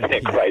 I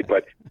think, right?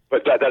 But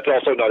that's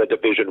also not a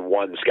Division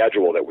I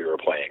schedule that we were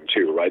playing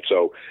too, right?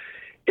 So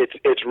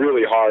it's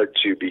really hard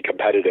to be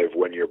competitive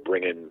when you're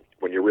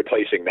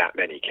replacing that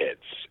many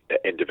kids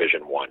in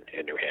Division I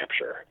in New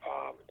Hampshire.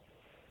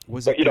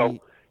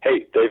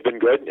 Hey, they've been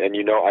good, and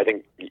I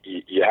think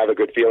you have a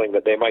good feeling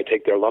that they might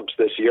take their lumps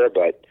this year,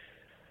 but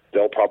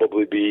they'll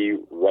probably be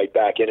right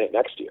back in it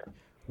next year.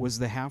 Was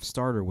the half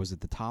starter, was it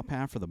the top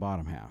half or the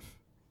bottom half?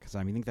 Because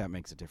I think that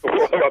makes a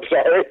difference. I'm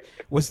sorry?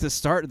 Was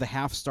the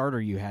half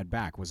starter you had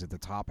back, was it the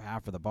top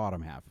half or the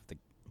bottom half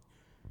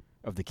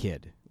of the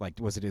kid? Like,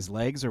 was it his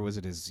legs or was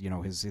it his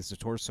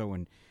torso,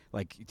 and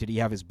like, did he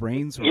have his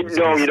brains? Or was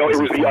it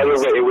was the other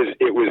way.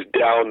 It was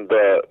down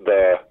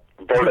the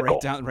vertical.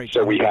 Right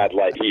so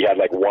down he had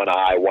like one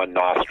eye, one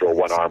nostril,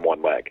 one arm,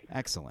 one leg.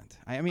 Excellent.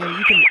 I mean,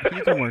 you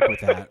can work with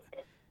that.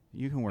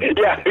 You can work with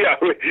that. Yeah.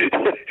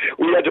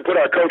 We had to put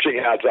our coaching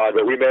hats on,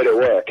 but we made it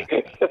work.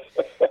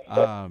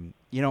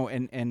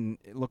 And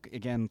look,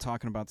 again,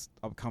 talking about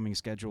upcoming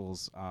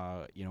schedules,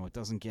 it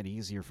doesn't get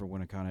easier for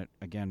Winnacunnet.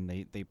 Again,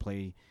 they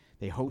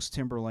host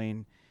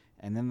Timberlane,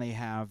 and then they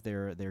have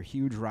their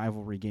huge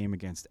rivalry game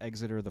against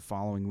Exeter the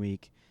following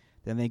week.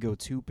 Then they go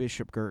to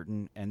Bishop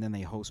Girton, and then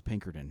they host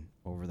Pinkerton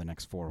over the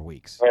next 4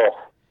 weeks. Oh,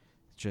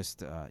 just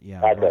that's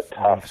a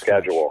tough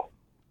schedule.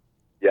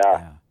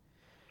 Yeah.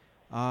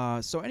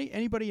 So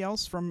anybody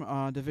else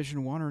from Division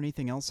I or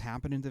anything else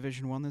happen in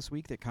Division I this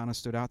week that kind of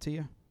stood out to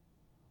you?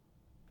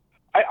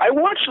 I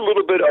watched a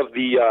little bit of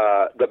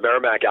the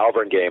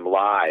Merrimack-Alvern game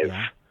live.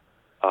 Yeah.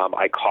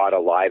 I caught a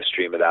live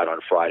stream of that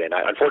on Friday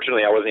night.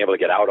 Unfortunately, I wasn't able to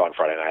get out on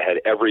Friday night. I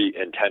had every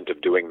intent of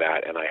doing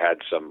that, and I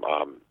had some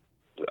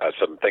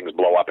things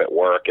blow up at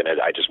work, and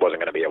I just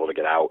wasn't going to be able to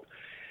get out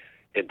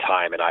in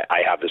time. And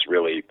I have this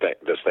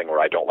thing where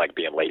I don't like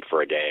being late for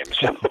a game.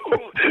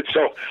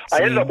 So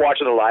I ended up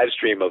watching the live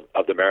stream of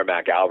the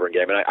Merrimack-Alvern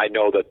game, and I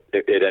know that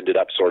it ended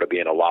up sort of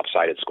being a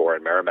lopsided score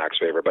in Merrimack's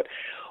favor. But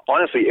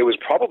honestly, it was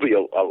probably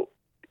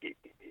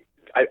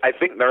I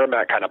think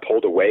Merrimack kind of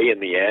pulled away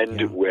in the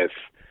end with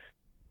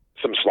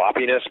some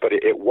sloppiness, but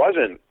it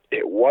wasn't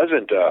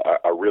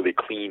a really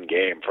clean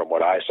game from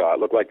what I saw. It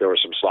looked like there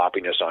was some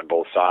sloppiness on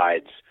both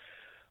sides.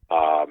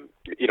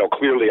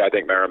 Clearly I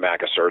think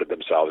Merrimack asserted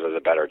themselves as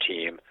a better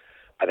team.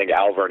 I think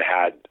Alvern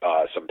had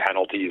some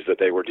penalties that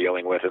they were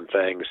dealing with and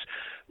things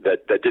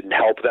that didn't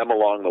help them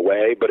along the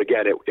way. But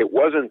again, it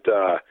wasn't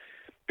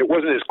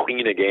as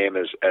clean a game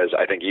as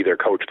I think either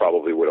coach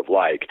probably would have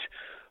liked.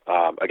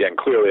 Again,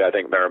 clearly I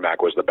think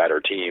Merrimack was the better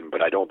team,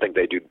 but I don't think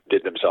they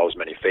did themselves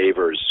many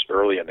favors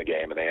early in the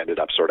game, and they ended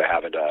up sort of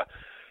having to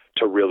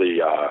really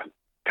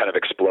kind of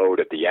explode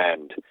at the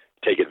end,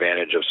 take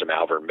advantage of some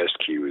Alvern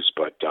miscues.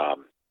 But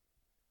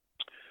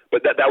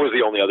that was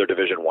the only other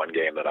Division I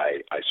game that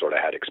I sort of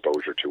had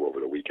exposure to over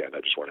the weekend.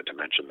 I just wanted to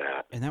mention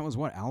that. And that was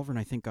what Alvern,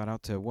 I think, got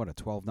out to a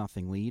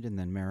 12-0 lead, and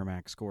then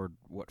Merrimack scored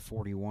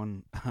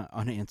 41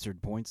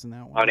 unanswered points in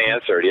that one.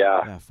 Unanswered,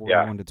 yeah. Yeah,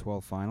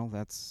 41-12 final.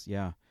 That's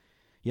Yeah,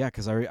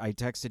 because I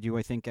texted you,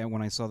 I think,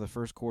 when I saw the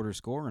first quarter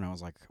score, and I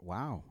was like,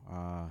 wow,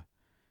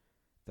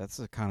 that's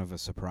a kind of a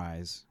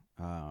surprise.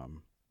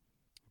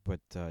 But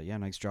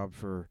nice job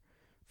for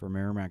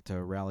Merrimack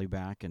to rally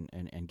back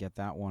and get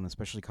that one,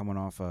 especially coming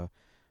off a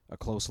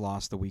close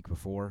loss the week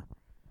before.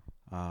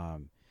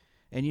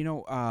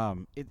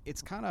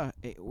 It's kind of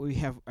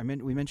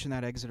we mentioned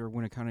that Exeter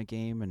Winnacunnet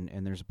game,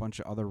 and there's a bunch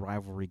of other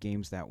rivalry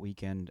games that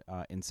weekend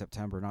in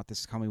September, not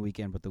this coming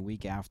weekend, but the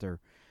week after.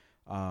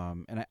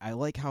 And I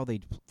like how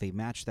they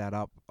match that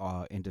up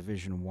in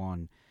Division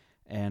I.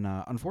 And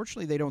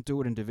unfortunately, they don't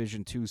do it in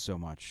Division II so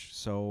much.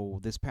 So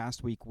this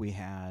past week, we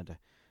had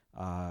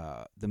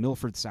the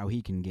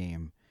Milford-Souhegan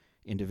game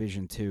in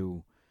Division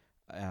II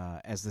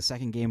as the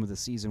second game of the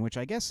season, which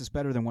I guess is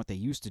better than what they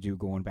used to do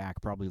going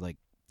back probably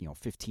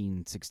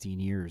 15, 16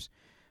 years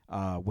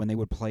when they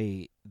would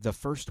play the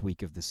first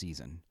week of the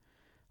season.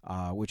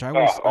 Which I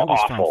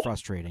always found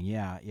frustrating.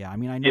 Yeah. I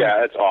mean, I know.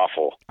 Yeah, it's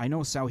awful. I know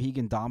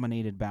Souhegan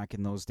dominated back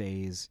in those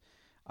days.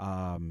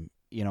 And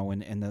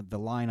the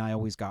line I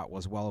always got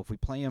was, well, if we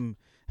play him,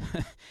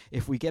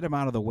 if we get him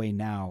out of the way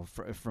now,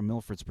 from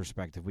Milford's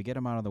perspective, we get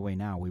him out of the way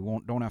now, we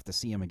don't have to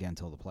see him again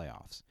until the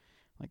playoffs.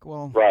 Like,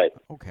 well, right.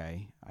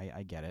 Okay,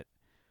 I get it.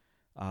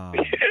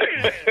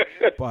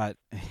 But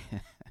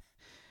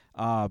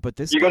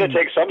this you got to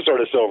take some sort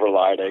of silver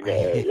lining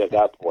at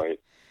that point.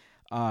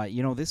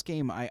 This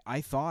game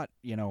I thought,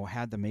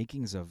 had the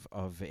makings of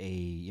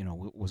a,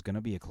 was going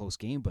to be a close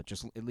game, but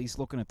just at least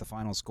looking at the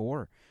final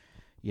score,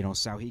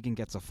 Souhegan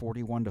gets a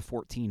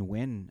 41-14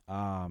 win.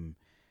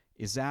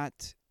 Is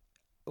that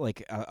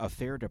like a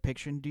fair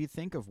depiction, do you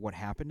think, of what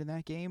happened in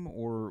that game,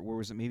 or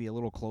was it maybe a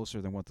little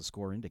closer than what the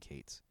score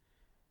indicates?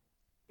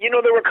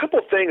 There were a couple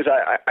things.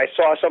 I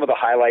saw some of the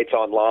highlights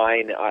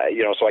online,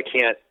 so I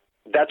can't.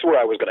 That's where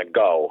I was going to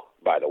go,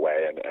 by the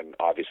way, and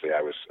obviously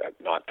I was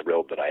not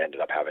thrilled that I ended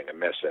up having to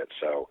miss it.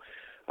 So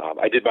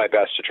I did my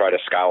best to try to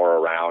scour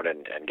around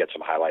and get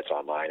some highlights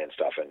online and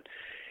stuff. And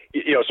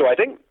so I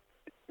think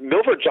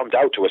Milford jumped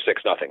out to a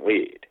 6-0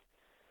 lead,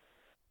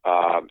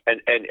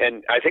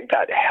 and I think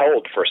that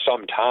held for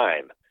some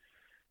time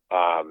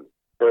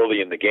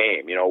early in the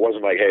game. It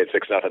wasn't like, hey, it's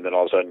 6-0, then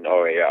all of a sudden,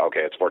 oh yeah,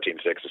 okay, it's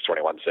 14-6, it's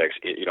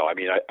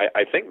 21-6.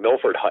 I think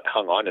Milford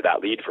hung on to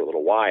that lead for a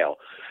little while.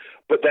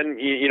 But then,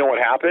 you know what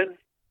happened?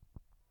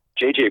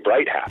 J.J.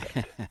 Bright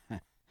happened.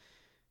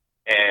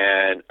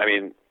 And,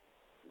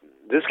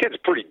 this kid's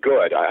pretty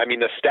good.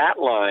 The stat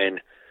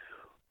line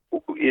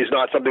is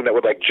not something that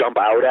would, jump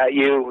out at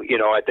you.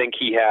 I think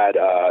he had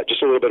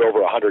just a little bit over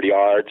 100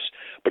 yards,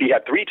 but he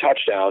had 3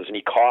 touchdowns, and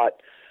he caught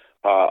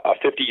a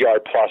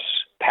 50-yard-plus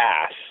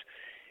pass.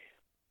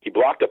 He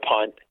blocked a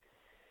punt,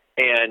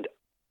 and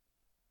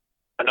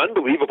an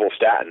unbelievable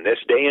stat in this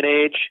day and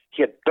age,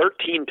 he had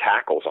 13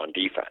 tackles on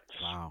defense.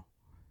 Wow.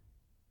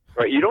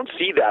 Right, you don't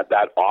see that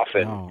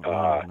often. No,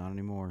 not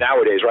anymore.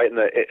 Nowadays, right?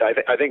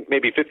 I think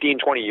maybe 15,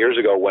 20 years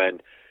ago, when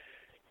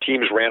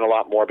teams ran a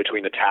lot more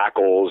between the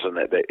tackles and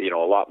a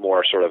lot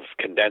more sort of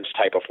condensed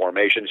type of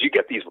formations, you'd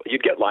get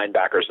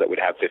linebackers that would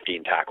have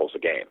 15 tackles a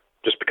game,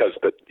 just because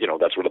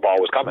that's where the ball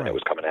was coming. Right. It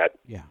was coming at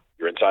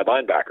your inside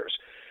linebackers.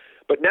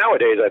 But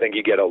nowadays, I think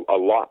you get a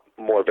lot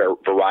more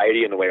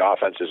variety in the way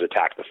offenses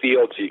attack the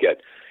field. So you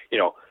get,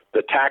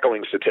 the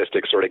tackling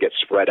statistics sort of get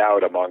spread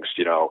out amongst,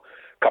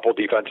 couple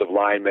defensive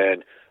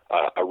linemen,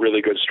 a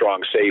really good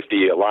strong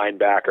safety, a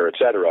linebacker, et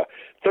cetera.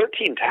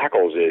 13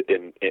 tackles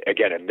in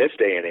this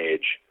day and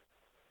age,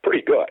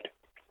 pretty good.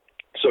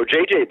 So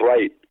J.J.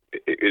 Bright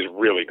is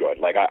really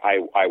good.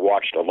 I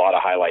watched a lot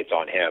of highlights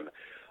on him,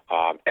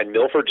 and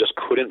Milford just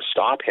couldn't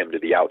stop him to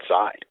the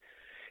outside.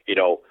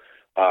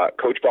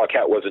 Coach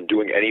Paquette wasn't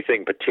doing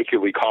anything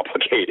particularly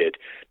complicated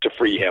to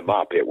free him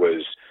up. It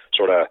was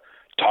sort of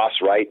toss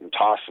right and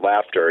toss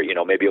left, or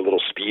maybe a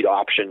little speed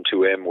option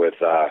to him with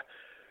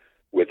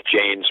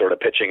Jane sort of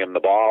pitching him the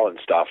ball and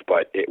stuff,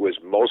 but it was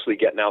mostly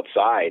getting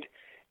outside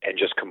and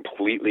just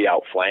completely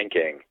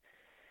outflanking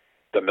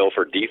the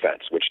Milford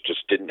defense, which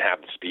just didn't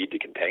have the speed to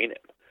contain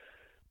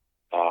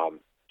him.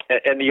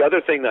 And the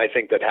other thing that I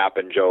think that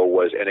happened, Joe,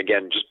 was, and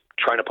again, just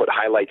trying to put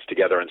highlights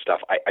together and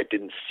stuff, I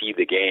didn't see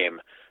the game,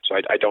 so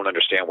I don't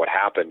understand what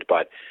happened,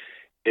 but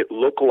it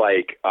looked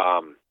like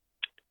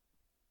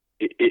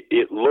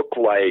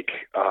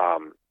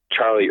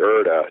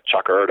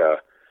Chuck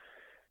Erda,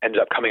 ended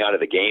up coming out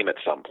of the game at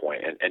some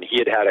point, and he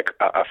had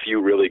a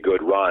few really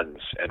good runs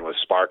and was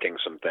sparking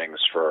some things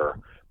for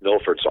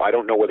Milford. So I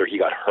don't know whether he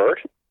got hurt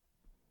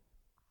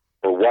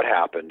or what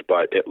happened,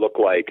 but it looked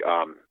like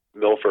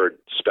Milford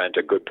spent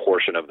a good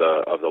portion of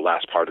the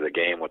last part of the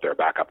game with their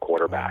backup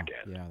quarterback.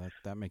 Wow. Yeah,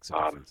 that makes a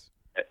difference.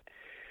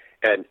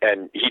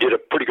 And he did a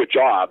pretty good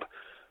job,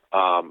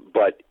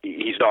 but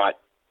he's not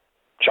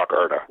Chuck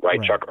Erda,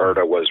 right? Chuck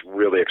Erda was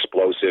really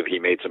explosive. He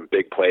made some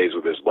big plays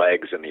with his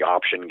legs in the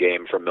option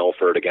game for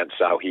Milford against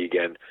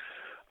Souhegan.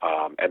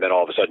 And then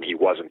all of a sudden he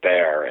wasn't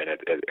there, and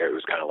it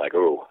was kind of like,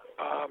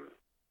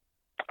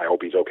 I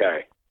hope he's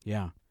okay.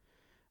 Yeah.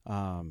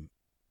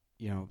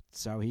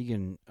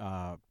 Souhegan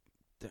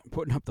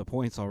putting up the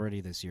points already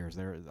this year.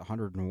 They're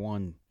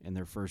 101 in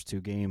their first 2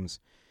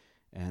 games,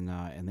 and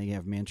they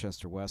have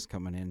Manchester West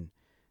coming in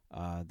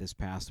this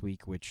past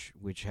week,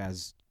 which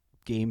has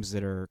games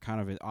that are kind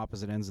of at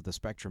opposite ends of the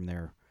spectrum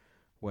there.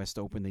 West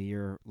opened the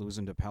year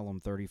losing to Pelham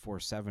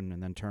 34-7,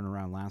 and then turned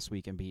around last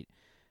week and beat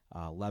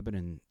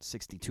Lebanon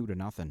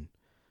 62-0.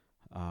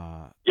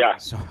 Yeah.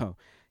 So,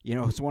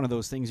 it's one of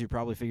those things you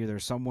probably figure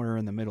there's somewhere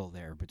in the middle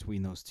there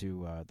between those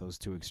two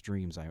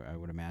extremes, I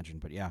would imagine.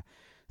 But yeah,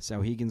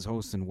 Souhegan's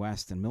hosting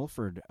West, and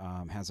Milford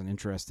has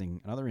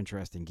another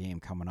interesting game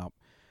coming up.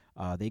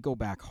 They go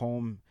back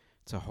home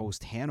to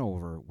host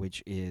Hanover,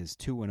 which is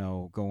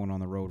 2-0, going on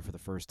the road for the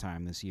first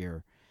time this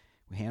year.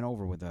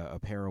 Hanover with a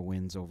pair of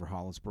wins over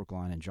Hollis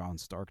Brookline and John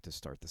Stark to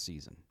start the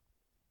season.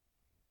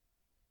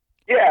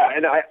 Yeah,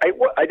 and I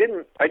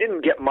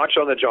didn't get much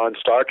on the John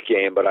Stark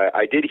game, but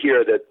I did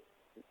hear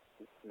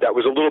that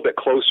was a little bit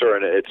closer,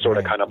 and it sort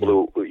of kind of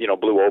blew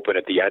open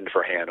at the end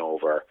for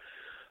Hanover.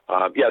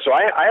 So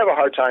I have a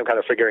hard time kind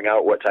of figuring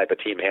out what type of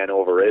team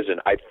Hanover is,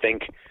 and I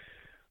think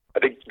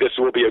this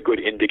will be a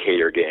good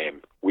indicator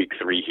game, week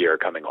 3 here,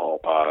 coming home,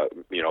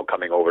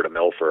 coming over to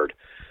Milford.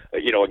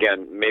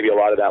 Again, maybe a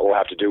lot of that will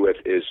have to do with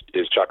is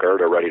Chuck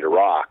Erda ready to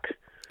rock,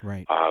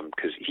 right?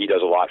 Because he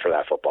does a lot for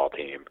that football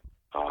team.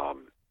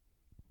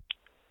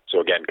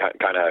 So again,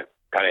 kind of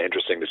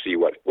interesting to see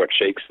what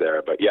shakes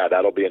there. But yeah,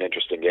 that'll be an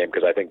interesting game,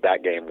 because I think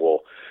that game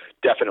will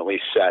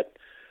definitely set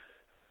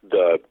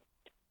the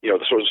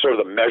sort of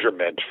the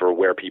measurement for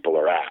where people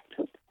are at.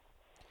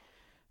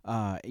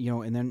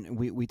 And then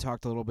we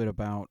talked a little bit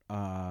about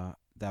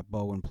that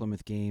Bow and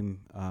Plymouth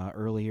game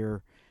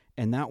earlier,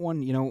 and that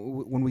one,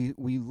 when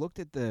we looked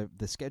at the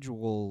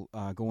schedule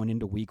going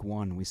into week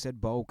 1, we said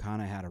Bow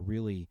kind of had a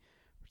really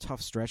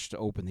tough stretch to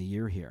open the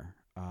year here.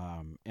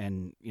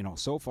 And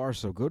so far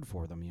so good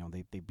for them.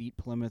 They beat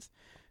Plymouth.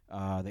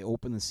 They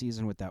open the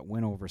season with that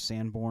win over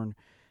Sanborn.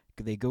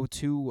 They go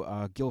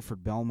to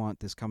Guilford Belmont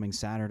this coming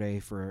Saturday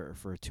for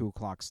a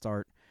 2:00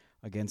 start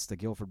against the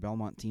Guilford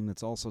Belmont team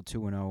that's also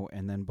 2-0,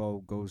 and then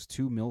Bo goes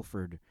to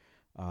Milford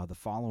the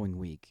following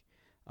week.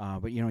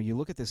 But you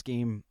look at this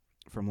game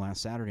from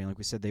last Saturday, and like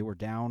we said, they were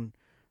down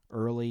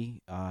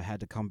early,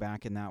 had to come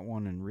back in that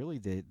one, and really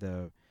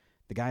the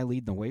guy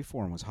leading the way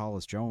for him was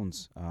Hollis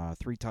Jones.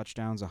 3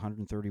 touchdowns,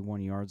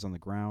 131 yards on the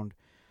ground.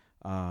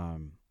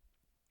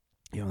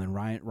 Then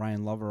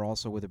Ryan Lover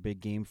also with a big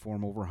game for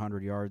him, over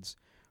 100 yards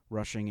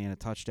rushing and a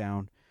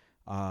touchdown.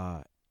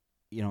 So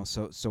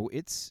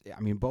it's,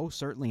 Bo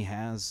certainly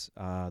has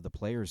the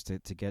players to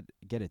get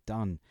it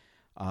done.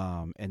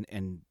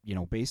 And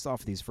based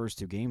off of these first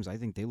 2 games, I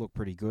think they look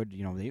pretty good.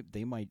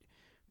 They might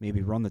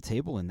maybe run the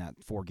table in that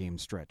 4-game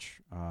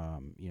stretch.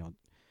 Of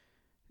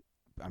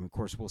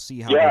course, we'll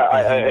see how.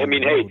 Yeah,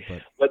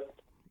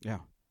 yeah.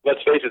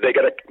 Let's face it, they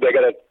got a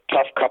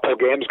tough couple of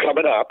games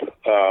coming up.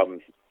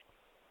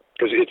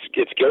 Because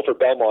it's Guilford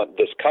Belmont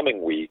this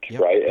coming week,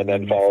 yep. right, and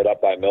then followed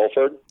up by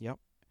Milford. Yep.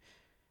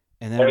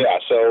 And then,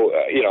 so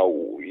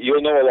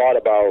you'll know a lot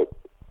about,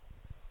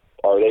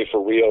 are they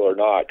for real or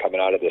not coming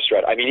out of this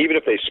stretch. Even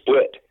if they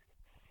split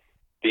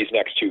these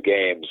next 2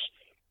 games,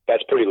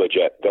 that's pretty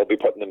legit. They'll be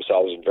putting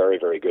themselves in very,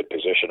 very good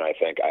position, I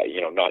think.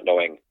 Not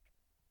knowing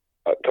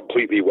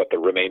completely what the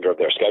remainder of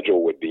their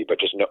schedule would be, but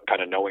just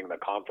kind of knowing the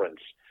conference.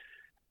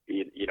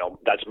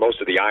 That's most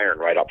of the iron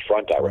right up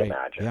front, I would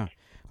imagine. Yeah.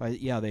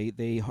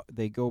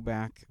 They go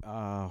back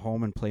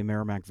home and play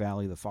Merrimack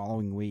Valley the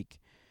following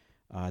week,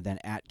 then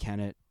at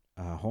Kennett,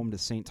 home to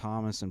St.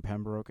 Thomas and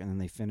Pembroke, and then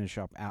they finish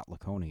up at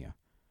Laconia.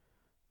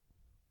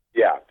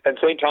 Yeah, and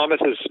St. Thomas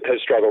has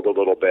struggled a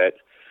little bit.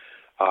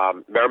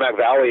 Merrimack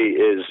Valley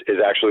is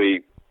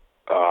actually,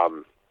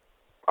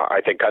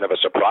 I think, kind of a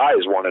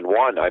surprise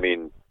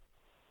 1-1.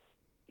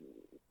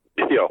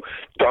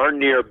 Darn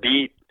near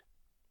beat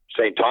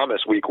St.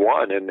 Thomas week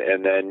 1, and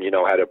then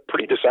had a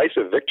pretty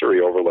decisive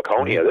victory over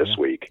Laconia this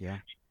week. Yeah.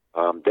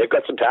 They've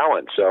got some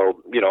talent,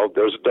 so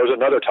there's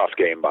another tough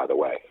game, by the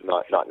way,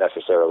 not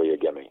necessarily a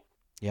gimme.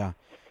 Yeah.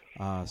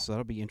 So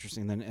that'll be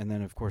interesting.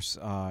 Then of course,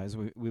 as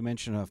we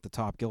mentioned off the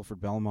top, Guilford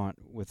Belmont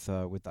with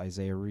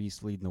Isaiah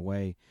Reese leading the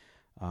way.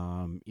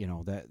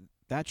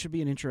 That should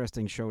be an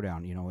interesting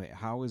showdown.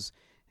 How is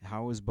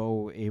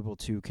Bo able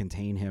to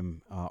contain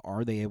him?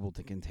 Are they able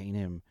to contain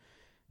him?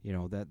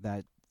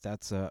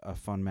 That's a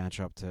fun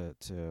matchup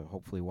to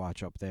hopefully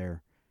watch up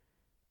there.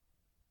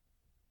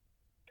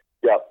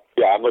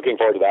 Yeah, I'm looking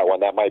forward to that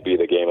one. That might be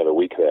the game of the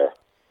week there.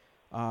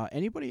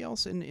 Anybody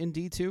else in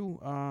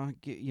D2,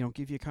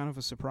 give you kind of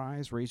a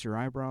surprise, raise your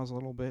eyebrows a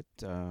little bit,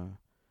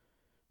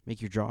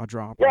 make your jaw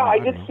drop? Yeah, I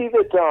did see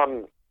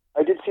that.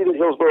 I did see that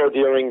Hillsborough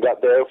Deering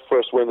got their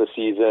first win of the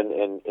season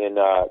in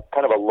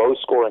kind of a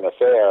low-scoring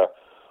affair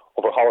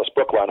over Hollis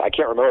Brookline. I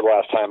can't remember the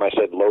last time I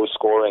said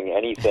low-scoring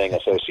anything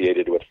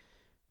associated with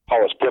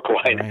Hollis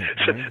Brookline.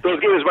 Right. Those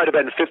games might have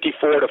been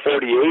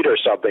 54-48 or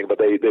something, but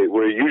they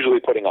were usually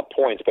putting up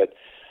points. But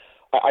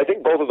I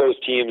think both of those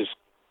teams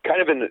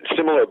kind of in a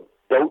similar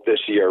boat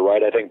this year,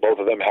 right? I think both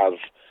of them have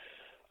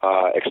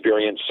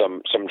experienced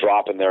some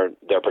drop in their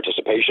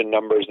participation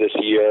numbers this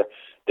year.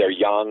 They're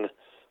young,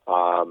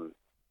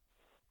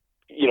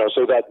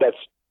 so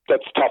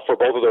that's tough for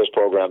both of those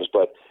programs.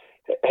 But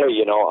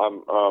hey,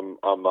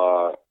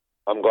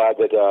 I'm glad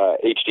that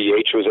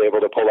HDH was able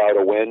to pull out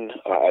a win.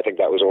 I think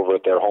that was over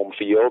at their home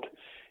field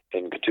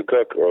in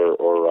Ketukuk,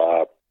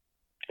 or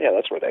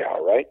that's where they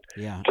are, right?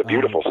 Yeah, it's a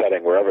beautiful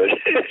setting wherever it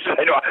is.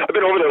 I know I've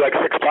been over there like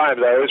 6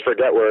 times. I always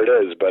forget where it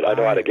is, but I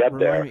know how to get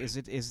there. Is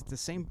it the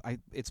same?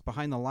 It's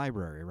behind the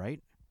library, right?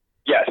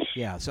 Yes.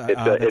 Yeah. So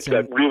it's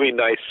a really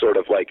nice sort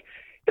of like.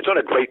 It's not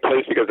a great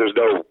place because there's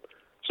no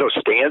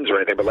stands or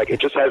anything, but like it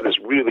just has this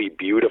really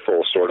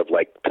beautiful sort of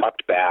like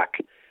tucked back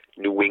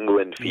New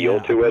England feel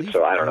to it.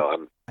 So I don't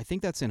know. I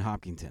think that's in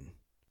Hopkinton.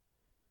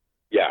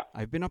 Yeah,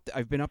 I've been up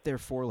there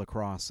for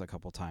lacrosse a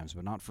couple times,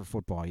 but not for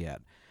football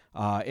yet.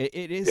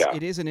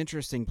 It is an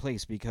interesting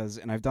place because,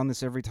 and I've done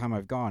this every time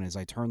I've gone, is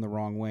I turn the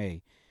wrong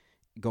way,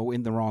 go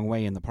in the wrong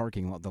way in the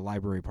parking lot, the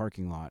library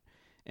parking lot,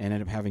 and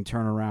end up having to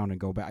turn around and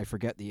go back. I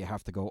forget that you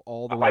have to go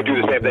all the way. I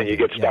do the same thing. You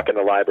get stuck in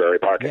the library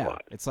parking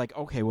lot. It's like,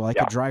 okay, well, I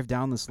could drive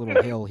down this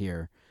little hill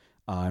here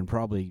and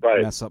probably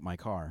mess up my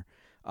car.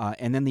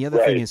 And then the other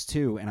thing is,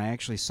 too, and I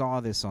actually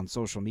saw this on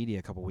social media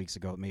a couple weeks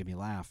ago. It made me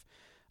laugh,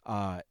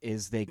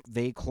 is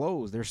they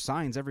close. There's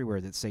signs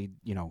everywhere that say,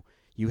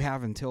 you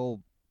have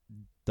until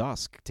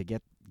dusk to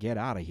get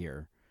out of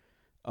here,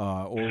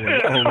 or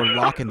we're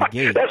locking the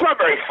gate. That's not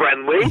very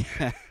friendly.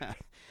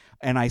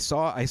 And I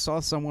saw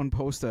someone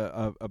post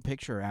a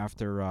picture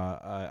after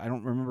I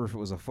don't remember if it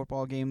was a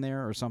football game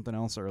there or something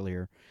else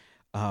earlier,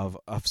 of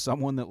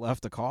someone that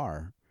left a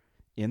car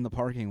in the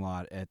parking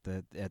lot at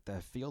the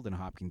field in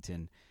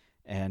Hopkinton,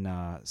 and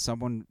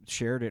someone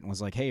shared it and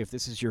was like, "Hey, if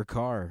this is your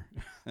car,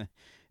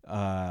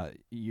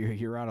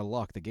 you're out of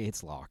luck. The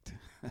gate's locked."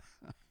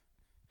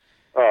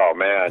 Oh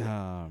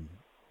man.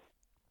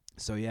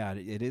 So yeah,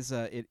 it is.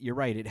 You're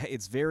right.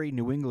 It's very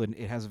New England.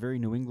 It has a very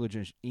New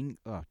Englandish.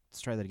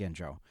 Let's try that again,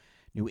 Joe.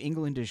 New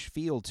Englandish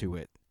feel to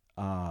it.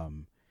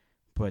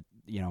 But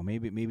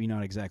maybe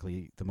not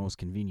exactly the most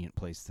convenient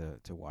place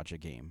to watch a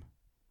game.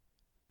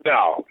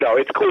 No,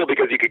 it's cool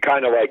because you could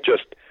kind of like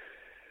just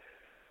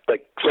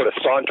like sort of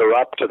saunter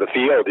up to the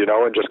field,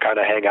 and just kind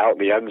of hang out in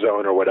the end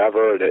zone or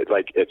whatever. And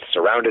it's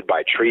surrounded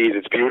by trees.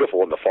 It's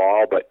beautiful in the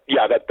fall, but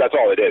yeah, that's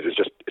all it is.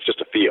 It's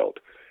just a field.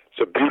 It's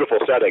a beautiful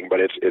setting,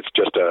 but it's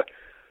just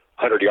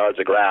 100 yards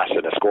of grass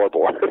and a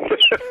scoreboard.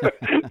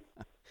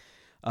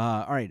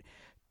 All right.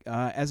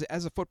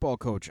 As a football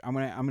coach, I'm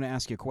gonna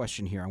ask you a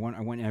question here. I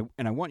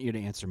want you to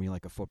answer me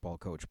like a football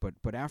coach.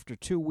 But after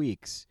 2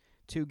 weeks,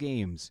 2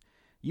 games,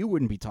 you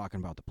wouldn't be talking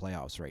about the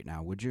playoffs right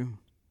now, would you?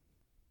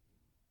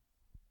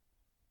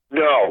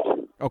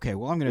 No. Okay.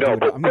 Well, I'm gonna do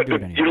it. I'm gonna do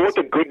it anyway. You know what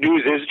the good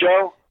news is,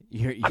 Joe?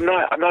 I'm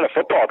not a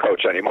football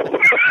coach anymore,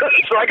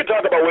 so I can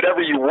talk about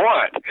whatever you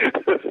want.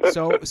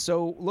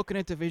 So looking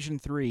at Division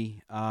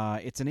III,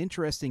 it's an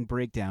interesting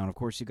breakdown. Of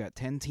course, you got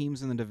 10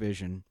 teams in the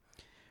division.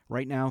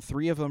 Right now,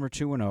 3 of them are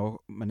 2-0,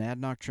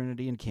 Monadnock,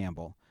 Trinity, and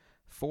Campbell.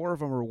 4 of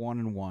them are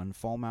 1-1,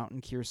 Fall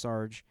Mountain,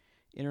 Kearsarge,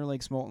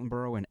 Interlakes,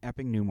 Moultonborough, and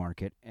Epping,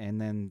 Newmarket. And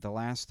then the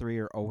last 3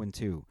 are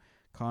 0-2,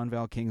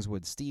 Conval,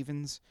 Kingswood,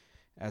 Stevens.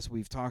 As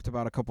we've talked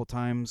about a couple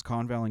times,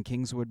 Conval and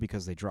Kingswood,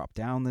 because they dropped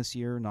down this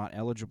year, not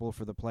eligible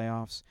for the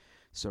playoffs.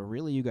 So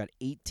really, you got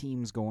 8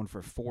 teams going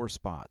for 4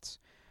 spots.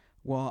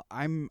 Well,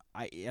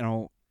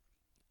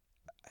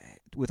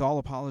 with all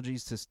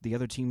apologies to the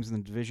other teams in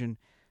the division,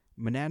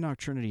 Monadnock,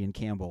 Trinity, and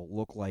Campbell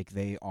look like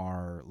they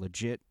are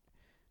legit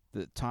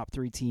the top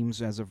 3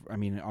 teams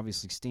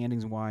obviously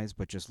standings-wise,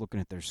 but just looking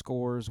at their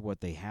scores,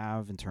 what they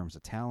have in terms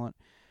of talent,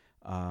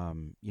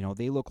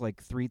 they look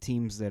like 3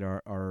 teams that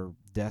are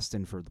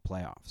destined for the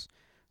playoffs.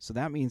 So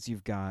that means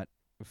you've got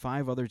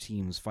 5 other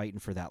teams fighting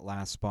for that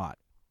last spot.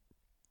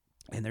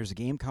 And there's a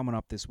game coming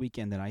up this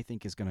weekend that I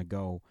think is going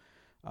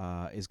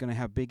to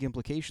have big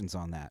implications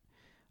on that.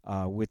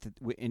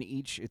 In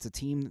each, it's a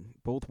team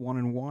both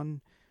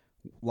 1-1.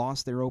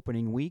 Lost their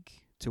opening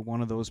week to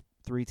one of those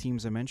 3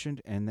 teams I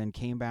mentioned, and then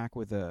came back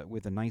with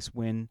a nice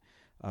win.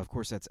 Of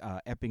course, that's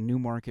Epping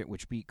Newmarket,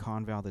 which beat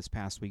Conval this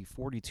past week,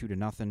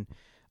 42-0.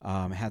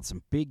 Had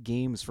some big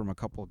games from a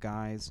couple of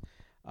guys.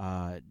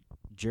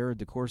 Jared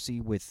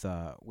DeCourcy with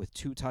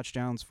 2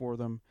 touchdowns for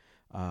them,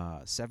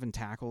 7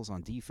 tackles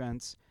on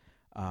defense.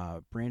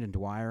 Brandon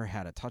Dwyer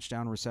had a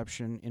touchdown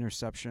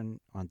interception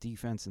on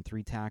defense, and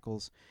 3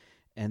 tackles.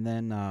 And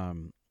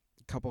then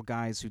couple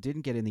guys who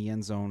didn't get in the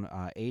end zone,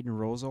 Aiden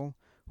Rosal,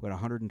 who had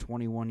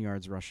 121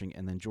 yards rushing,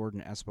 and then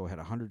Jordan Espo had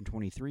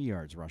 123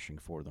 yards rushing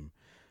for them.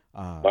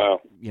 Wow.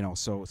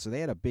 So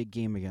they had a big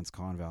game against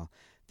Conval.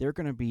 They're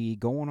going to be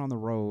going on the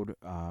road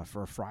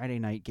for a Friday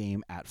night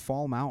game at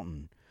Fall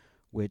Mountain,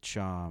 which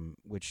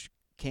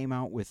came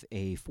out with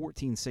a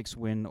 14-6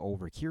 win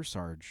over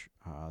Kearsarge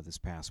this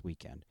past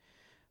weekend,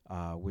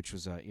 which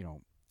was a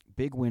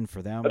big win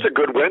for them. That's a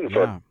good win for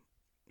them.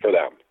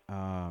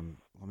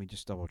 Let me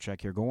just double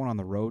check here. Going on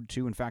the road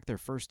too. In fact, their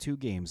first 2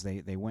 games,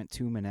 they went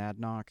to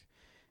Monadnock,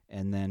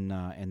 and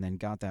then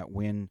got that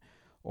win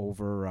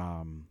over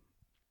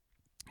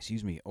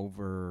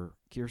over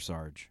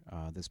Kearsarge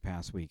this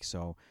past week.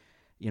 So,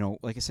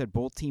 like I said,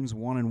 both teams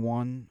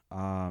 1-1.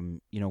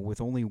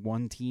 With only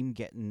one team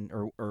getting,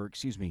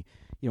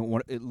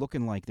 it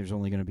looking like there's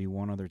only going to be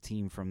one other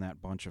team from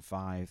that bunch of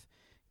 5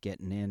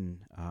 getting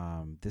in.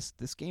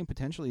 This game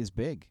potentially is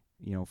big,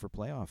 for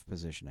playoff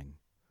positioning.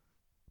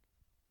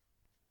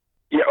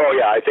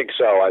 Yeah, I think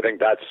so. I think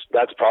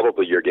that's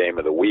probably your game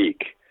of the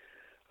week.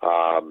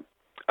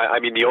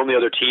 The only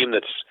other team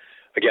that's,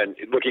 again,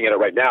 looking at it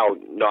right now,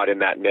 not in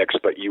that mix,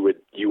 but you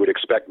would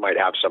expect might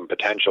have some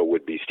potential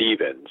would be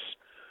Stevens.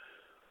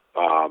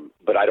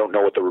 But I don't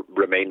know what the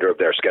remainder of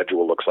their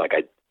schedule looks like.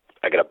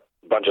 I got a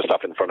bunch of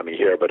stuff in front of me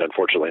here, but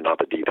unfortunately not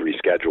the D3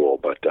 schedule.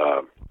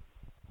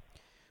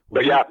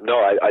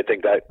 I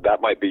think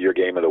that might be your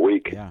game of the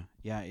week.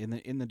 Yeah,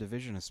 in the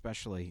division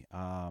especially.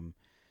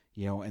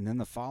 And then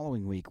the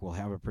following week we'll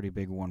have a pretty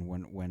big one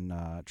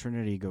when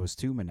Trinity goes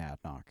to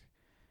Monadnock.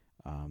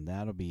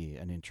 That'll be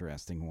an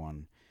interesting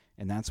one,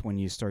 and that's when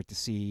you start to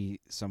see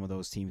some of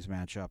those teams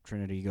match up.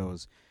 Trinity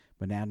goes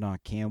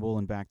Monadnock, Campbell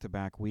in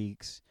back-to-back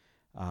weeks,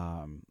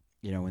 and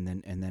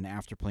then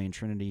after playing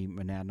Trinity,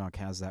 Monadnock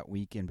has that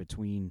week in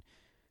between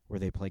where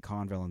they play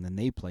Conval and then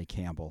they play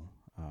Campbell.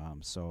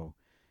 So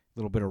a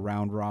little bit of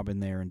round robin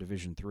there in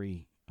Division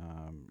III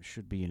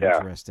should be an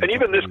interesting. And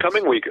even this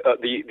coming week,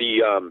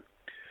 the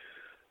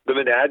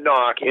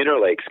Monadnock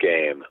Interlakes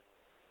game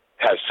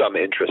has some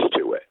interest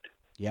to it.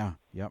 Yeah,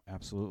 yep,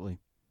 absolutely.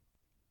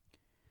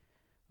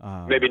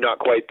 Maybe not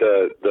quite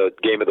the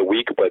game of the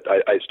week, but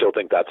I still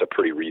think that's a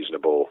pretty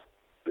reasonable.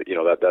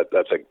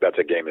 That's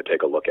a game to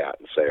take a look at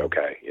and say,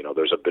 okay,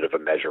 there's a bit of a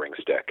measuring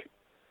stick.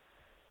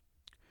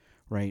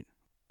 Right.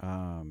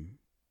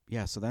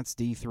 So that's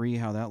D3,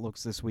 how that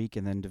looks this week,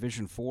 and then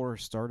Division 4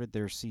 started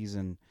their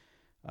season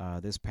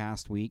this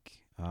past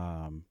week.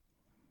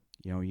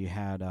 You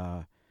had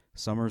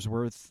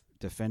Somersworth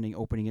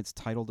opening its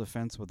title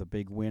defense with a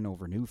big win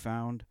over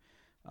Newfound.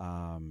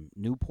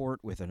 Newport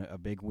with a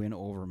big win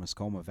over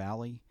Muskoma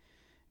Valley.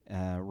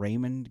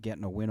 Raymond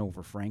getting a win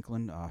over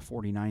Franklin,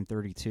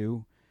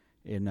 49-32.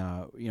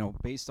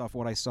 Based off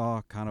what I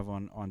saw kind of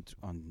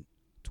on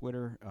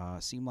Twitter,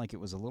 seemed like it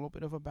was a little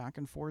bit of a back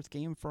and forth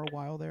game for a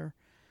while there.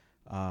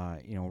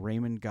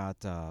 Raymond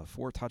got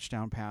 4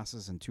 touchdown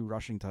passes and 2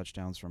 rushing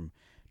touchdowns from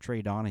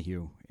Trey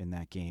Donahue in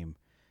that game.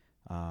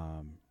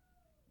 Nice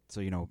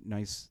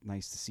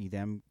to see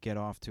them get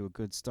off to a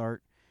good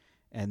start.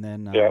 And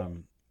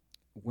then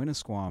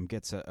Winnisquam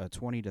gets a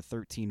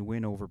 20-13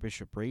 win over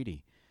Bishop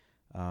Brady.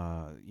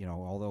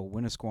 Although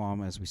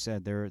Winnisquam, as we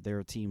said, they're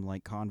a team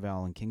like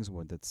Conval and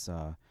Kingswood that's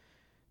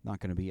not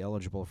going to be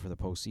eligible for the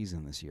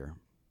postseason this year.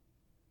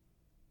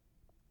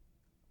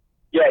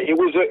 Yeah, it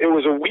was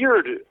a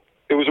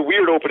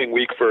weird opening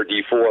week for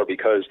D4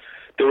 because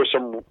there were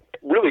some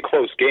really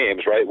close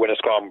games, right?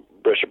 Winnisquam,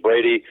 Bishop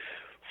Brady,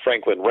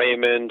 Franklin,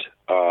 Raymond.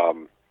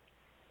 But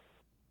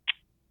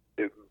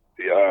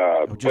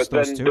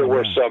then there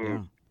were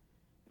some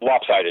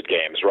lopsided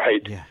games,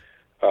 right? Yeah.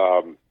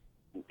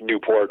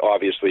 Newport,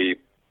 obviously,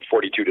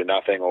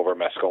 42-0 over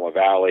Muskoma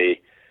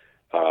Valley,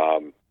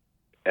 and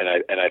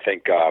I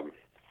think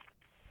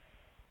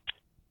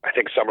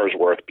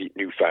Somersworth beat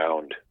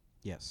Newfound.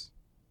 Yes.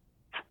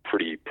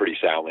 Pretty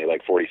soundly,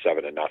 like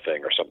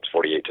 47-0 or something,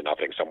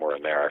 48-0, somewhere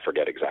in there. I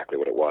forget exactly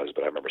what it was,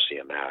 but I remember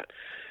seeing that.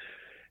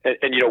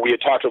 And we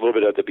had talked a little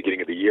bit at the beginning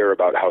of the year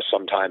about how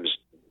sometimes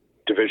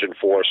Division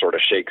IV sort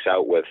of shakes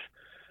out with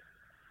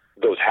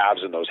those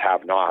haves and those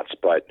have-nots,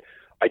 but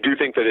I do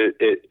think that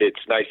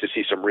it's nice to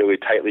see some really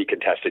tightly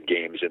contested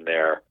games in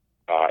there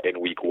in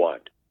week 1.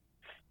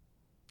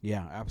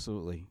 Yeah,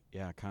 absolutely.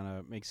 Yeah, kind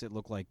of makes it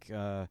look like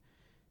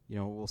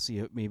we'll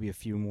see maybe a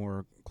few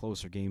more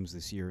closer games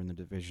this year in the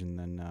division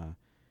than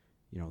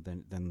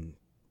than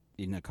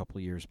in a couple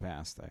of years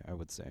past. I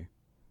would say.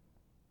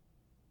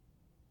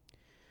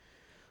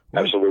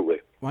 Well,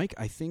 absolutely, Mike.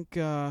 I think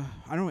I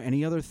don't know.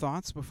 Any other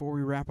thoughts before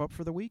we wrap up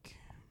for the week?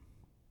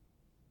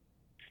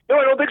 No,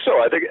 I don't think so.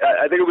 I think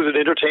it was an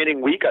entertaining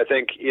week. I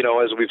think,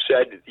 as we've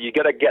said, you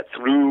got to get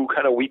through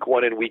kind of week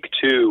 1 and week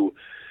 2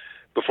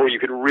 before you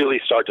can really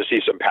start to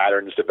see some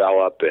patterns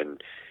develop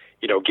and,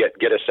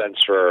 get a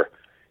sense for,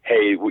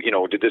 hey,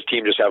 did this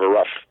team just have a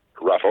rough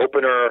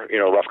opener,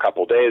 rough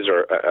couple days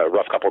or a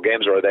rough couple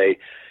games, or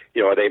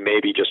are they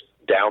maybe just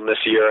down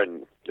this year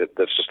and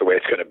that's just the way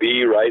it's going to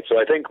be, right? So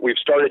I think we've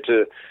started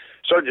to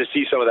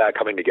see some of that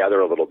coming together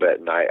a little bit,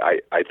 and I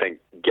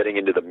think getting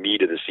into the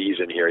meat of the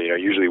season here,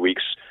 usually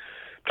weeks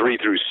 3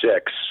 through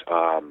 6,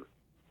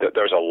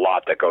 there's a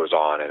lot that goes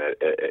on, and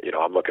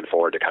I'm looking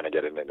forward to kind of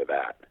getting into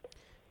that.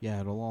 Yeah,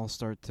 it'll all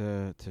start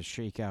to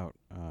shake out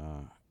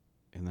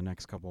in the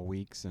next couple of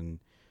weeks, and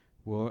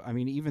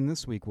even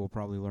this week we'll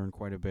probably learn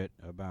quite a bit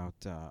about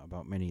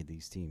many of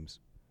these teams.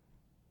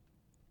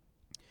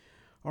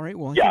 All right.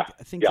 Well, I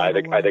think so. I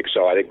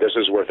think this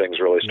is where things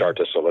really start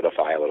to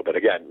solidify a little bit.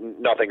 Again,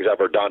 nothing's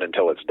ever done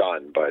until it's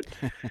done, but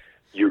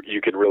you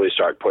can really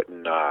start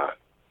putting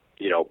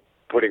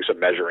some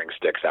measuring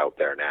sticks out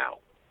there now.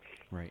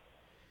 Right.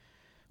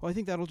 Well, I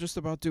think that'll just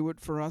about do it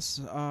for us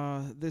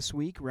this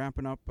week.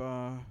 Wrapping up,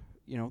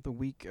 the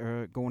week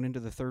going into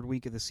the 3rd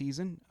week of the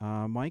season.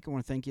 Mike, I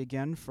want to thank you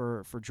again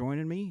for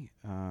joining me,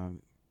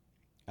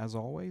 as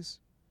always.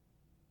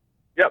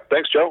 Yep,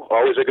 thanks, Joe.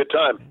 Always a good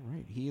time. All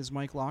right. He is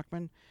Mike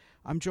Lockman.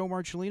 I'm Joe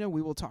Marcellino.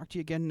 We will talk to you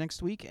again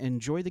next week.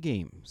 Enjoy the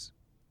games.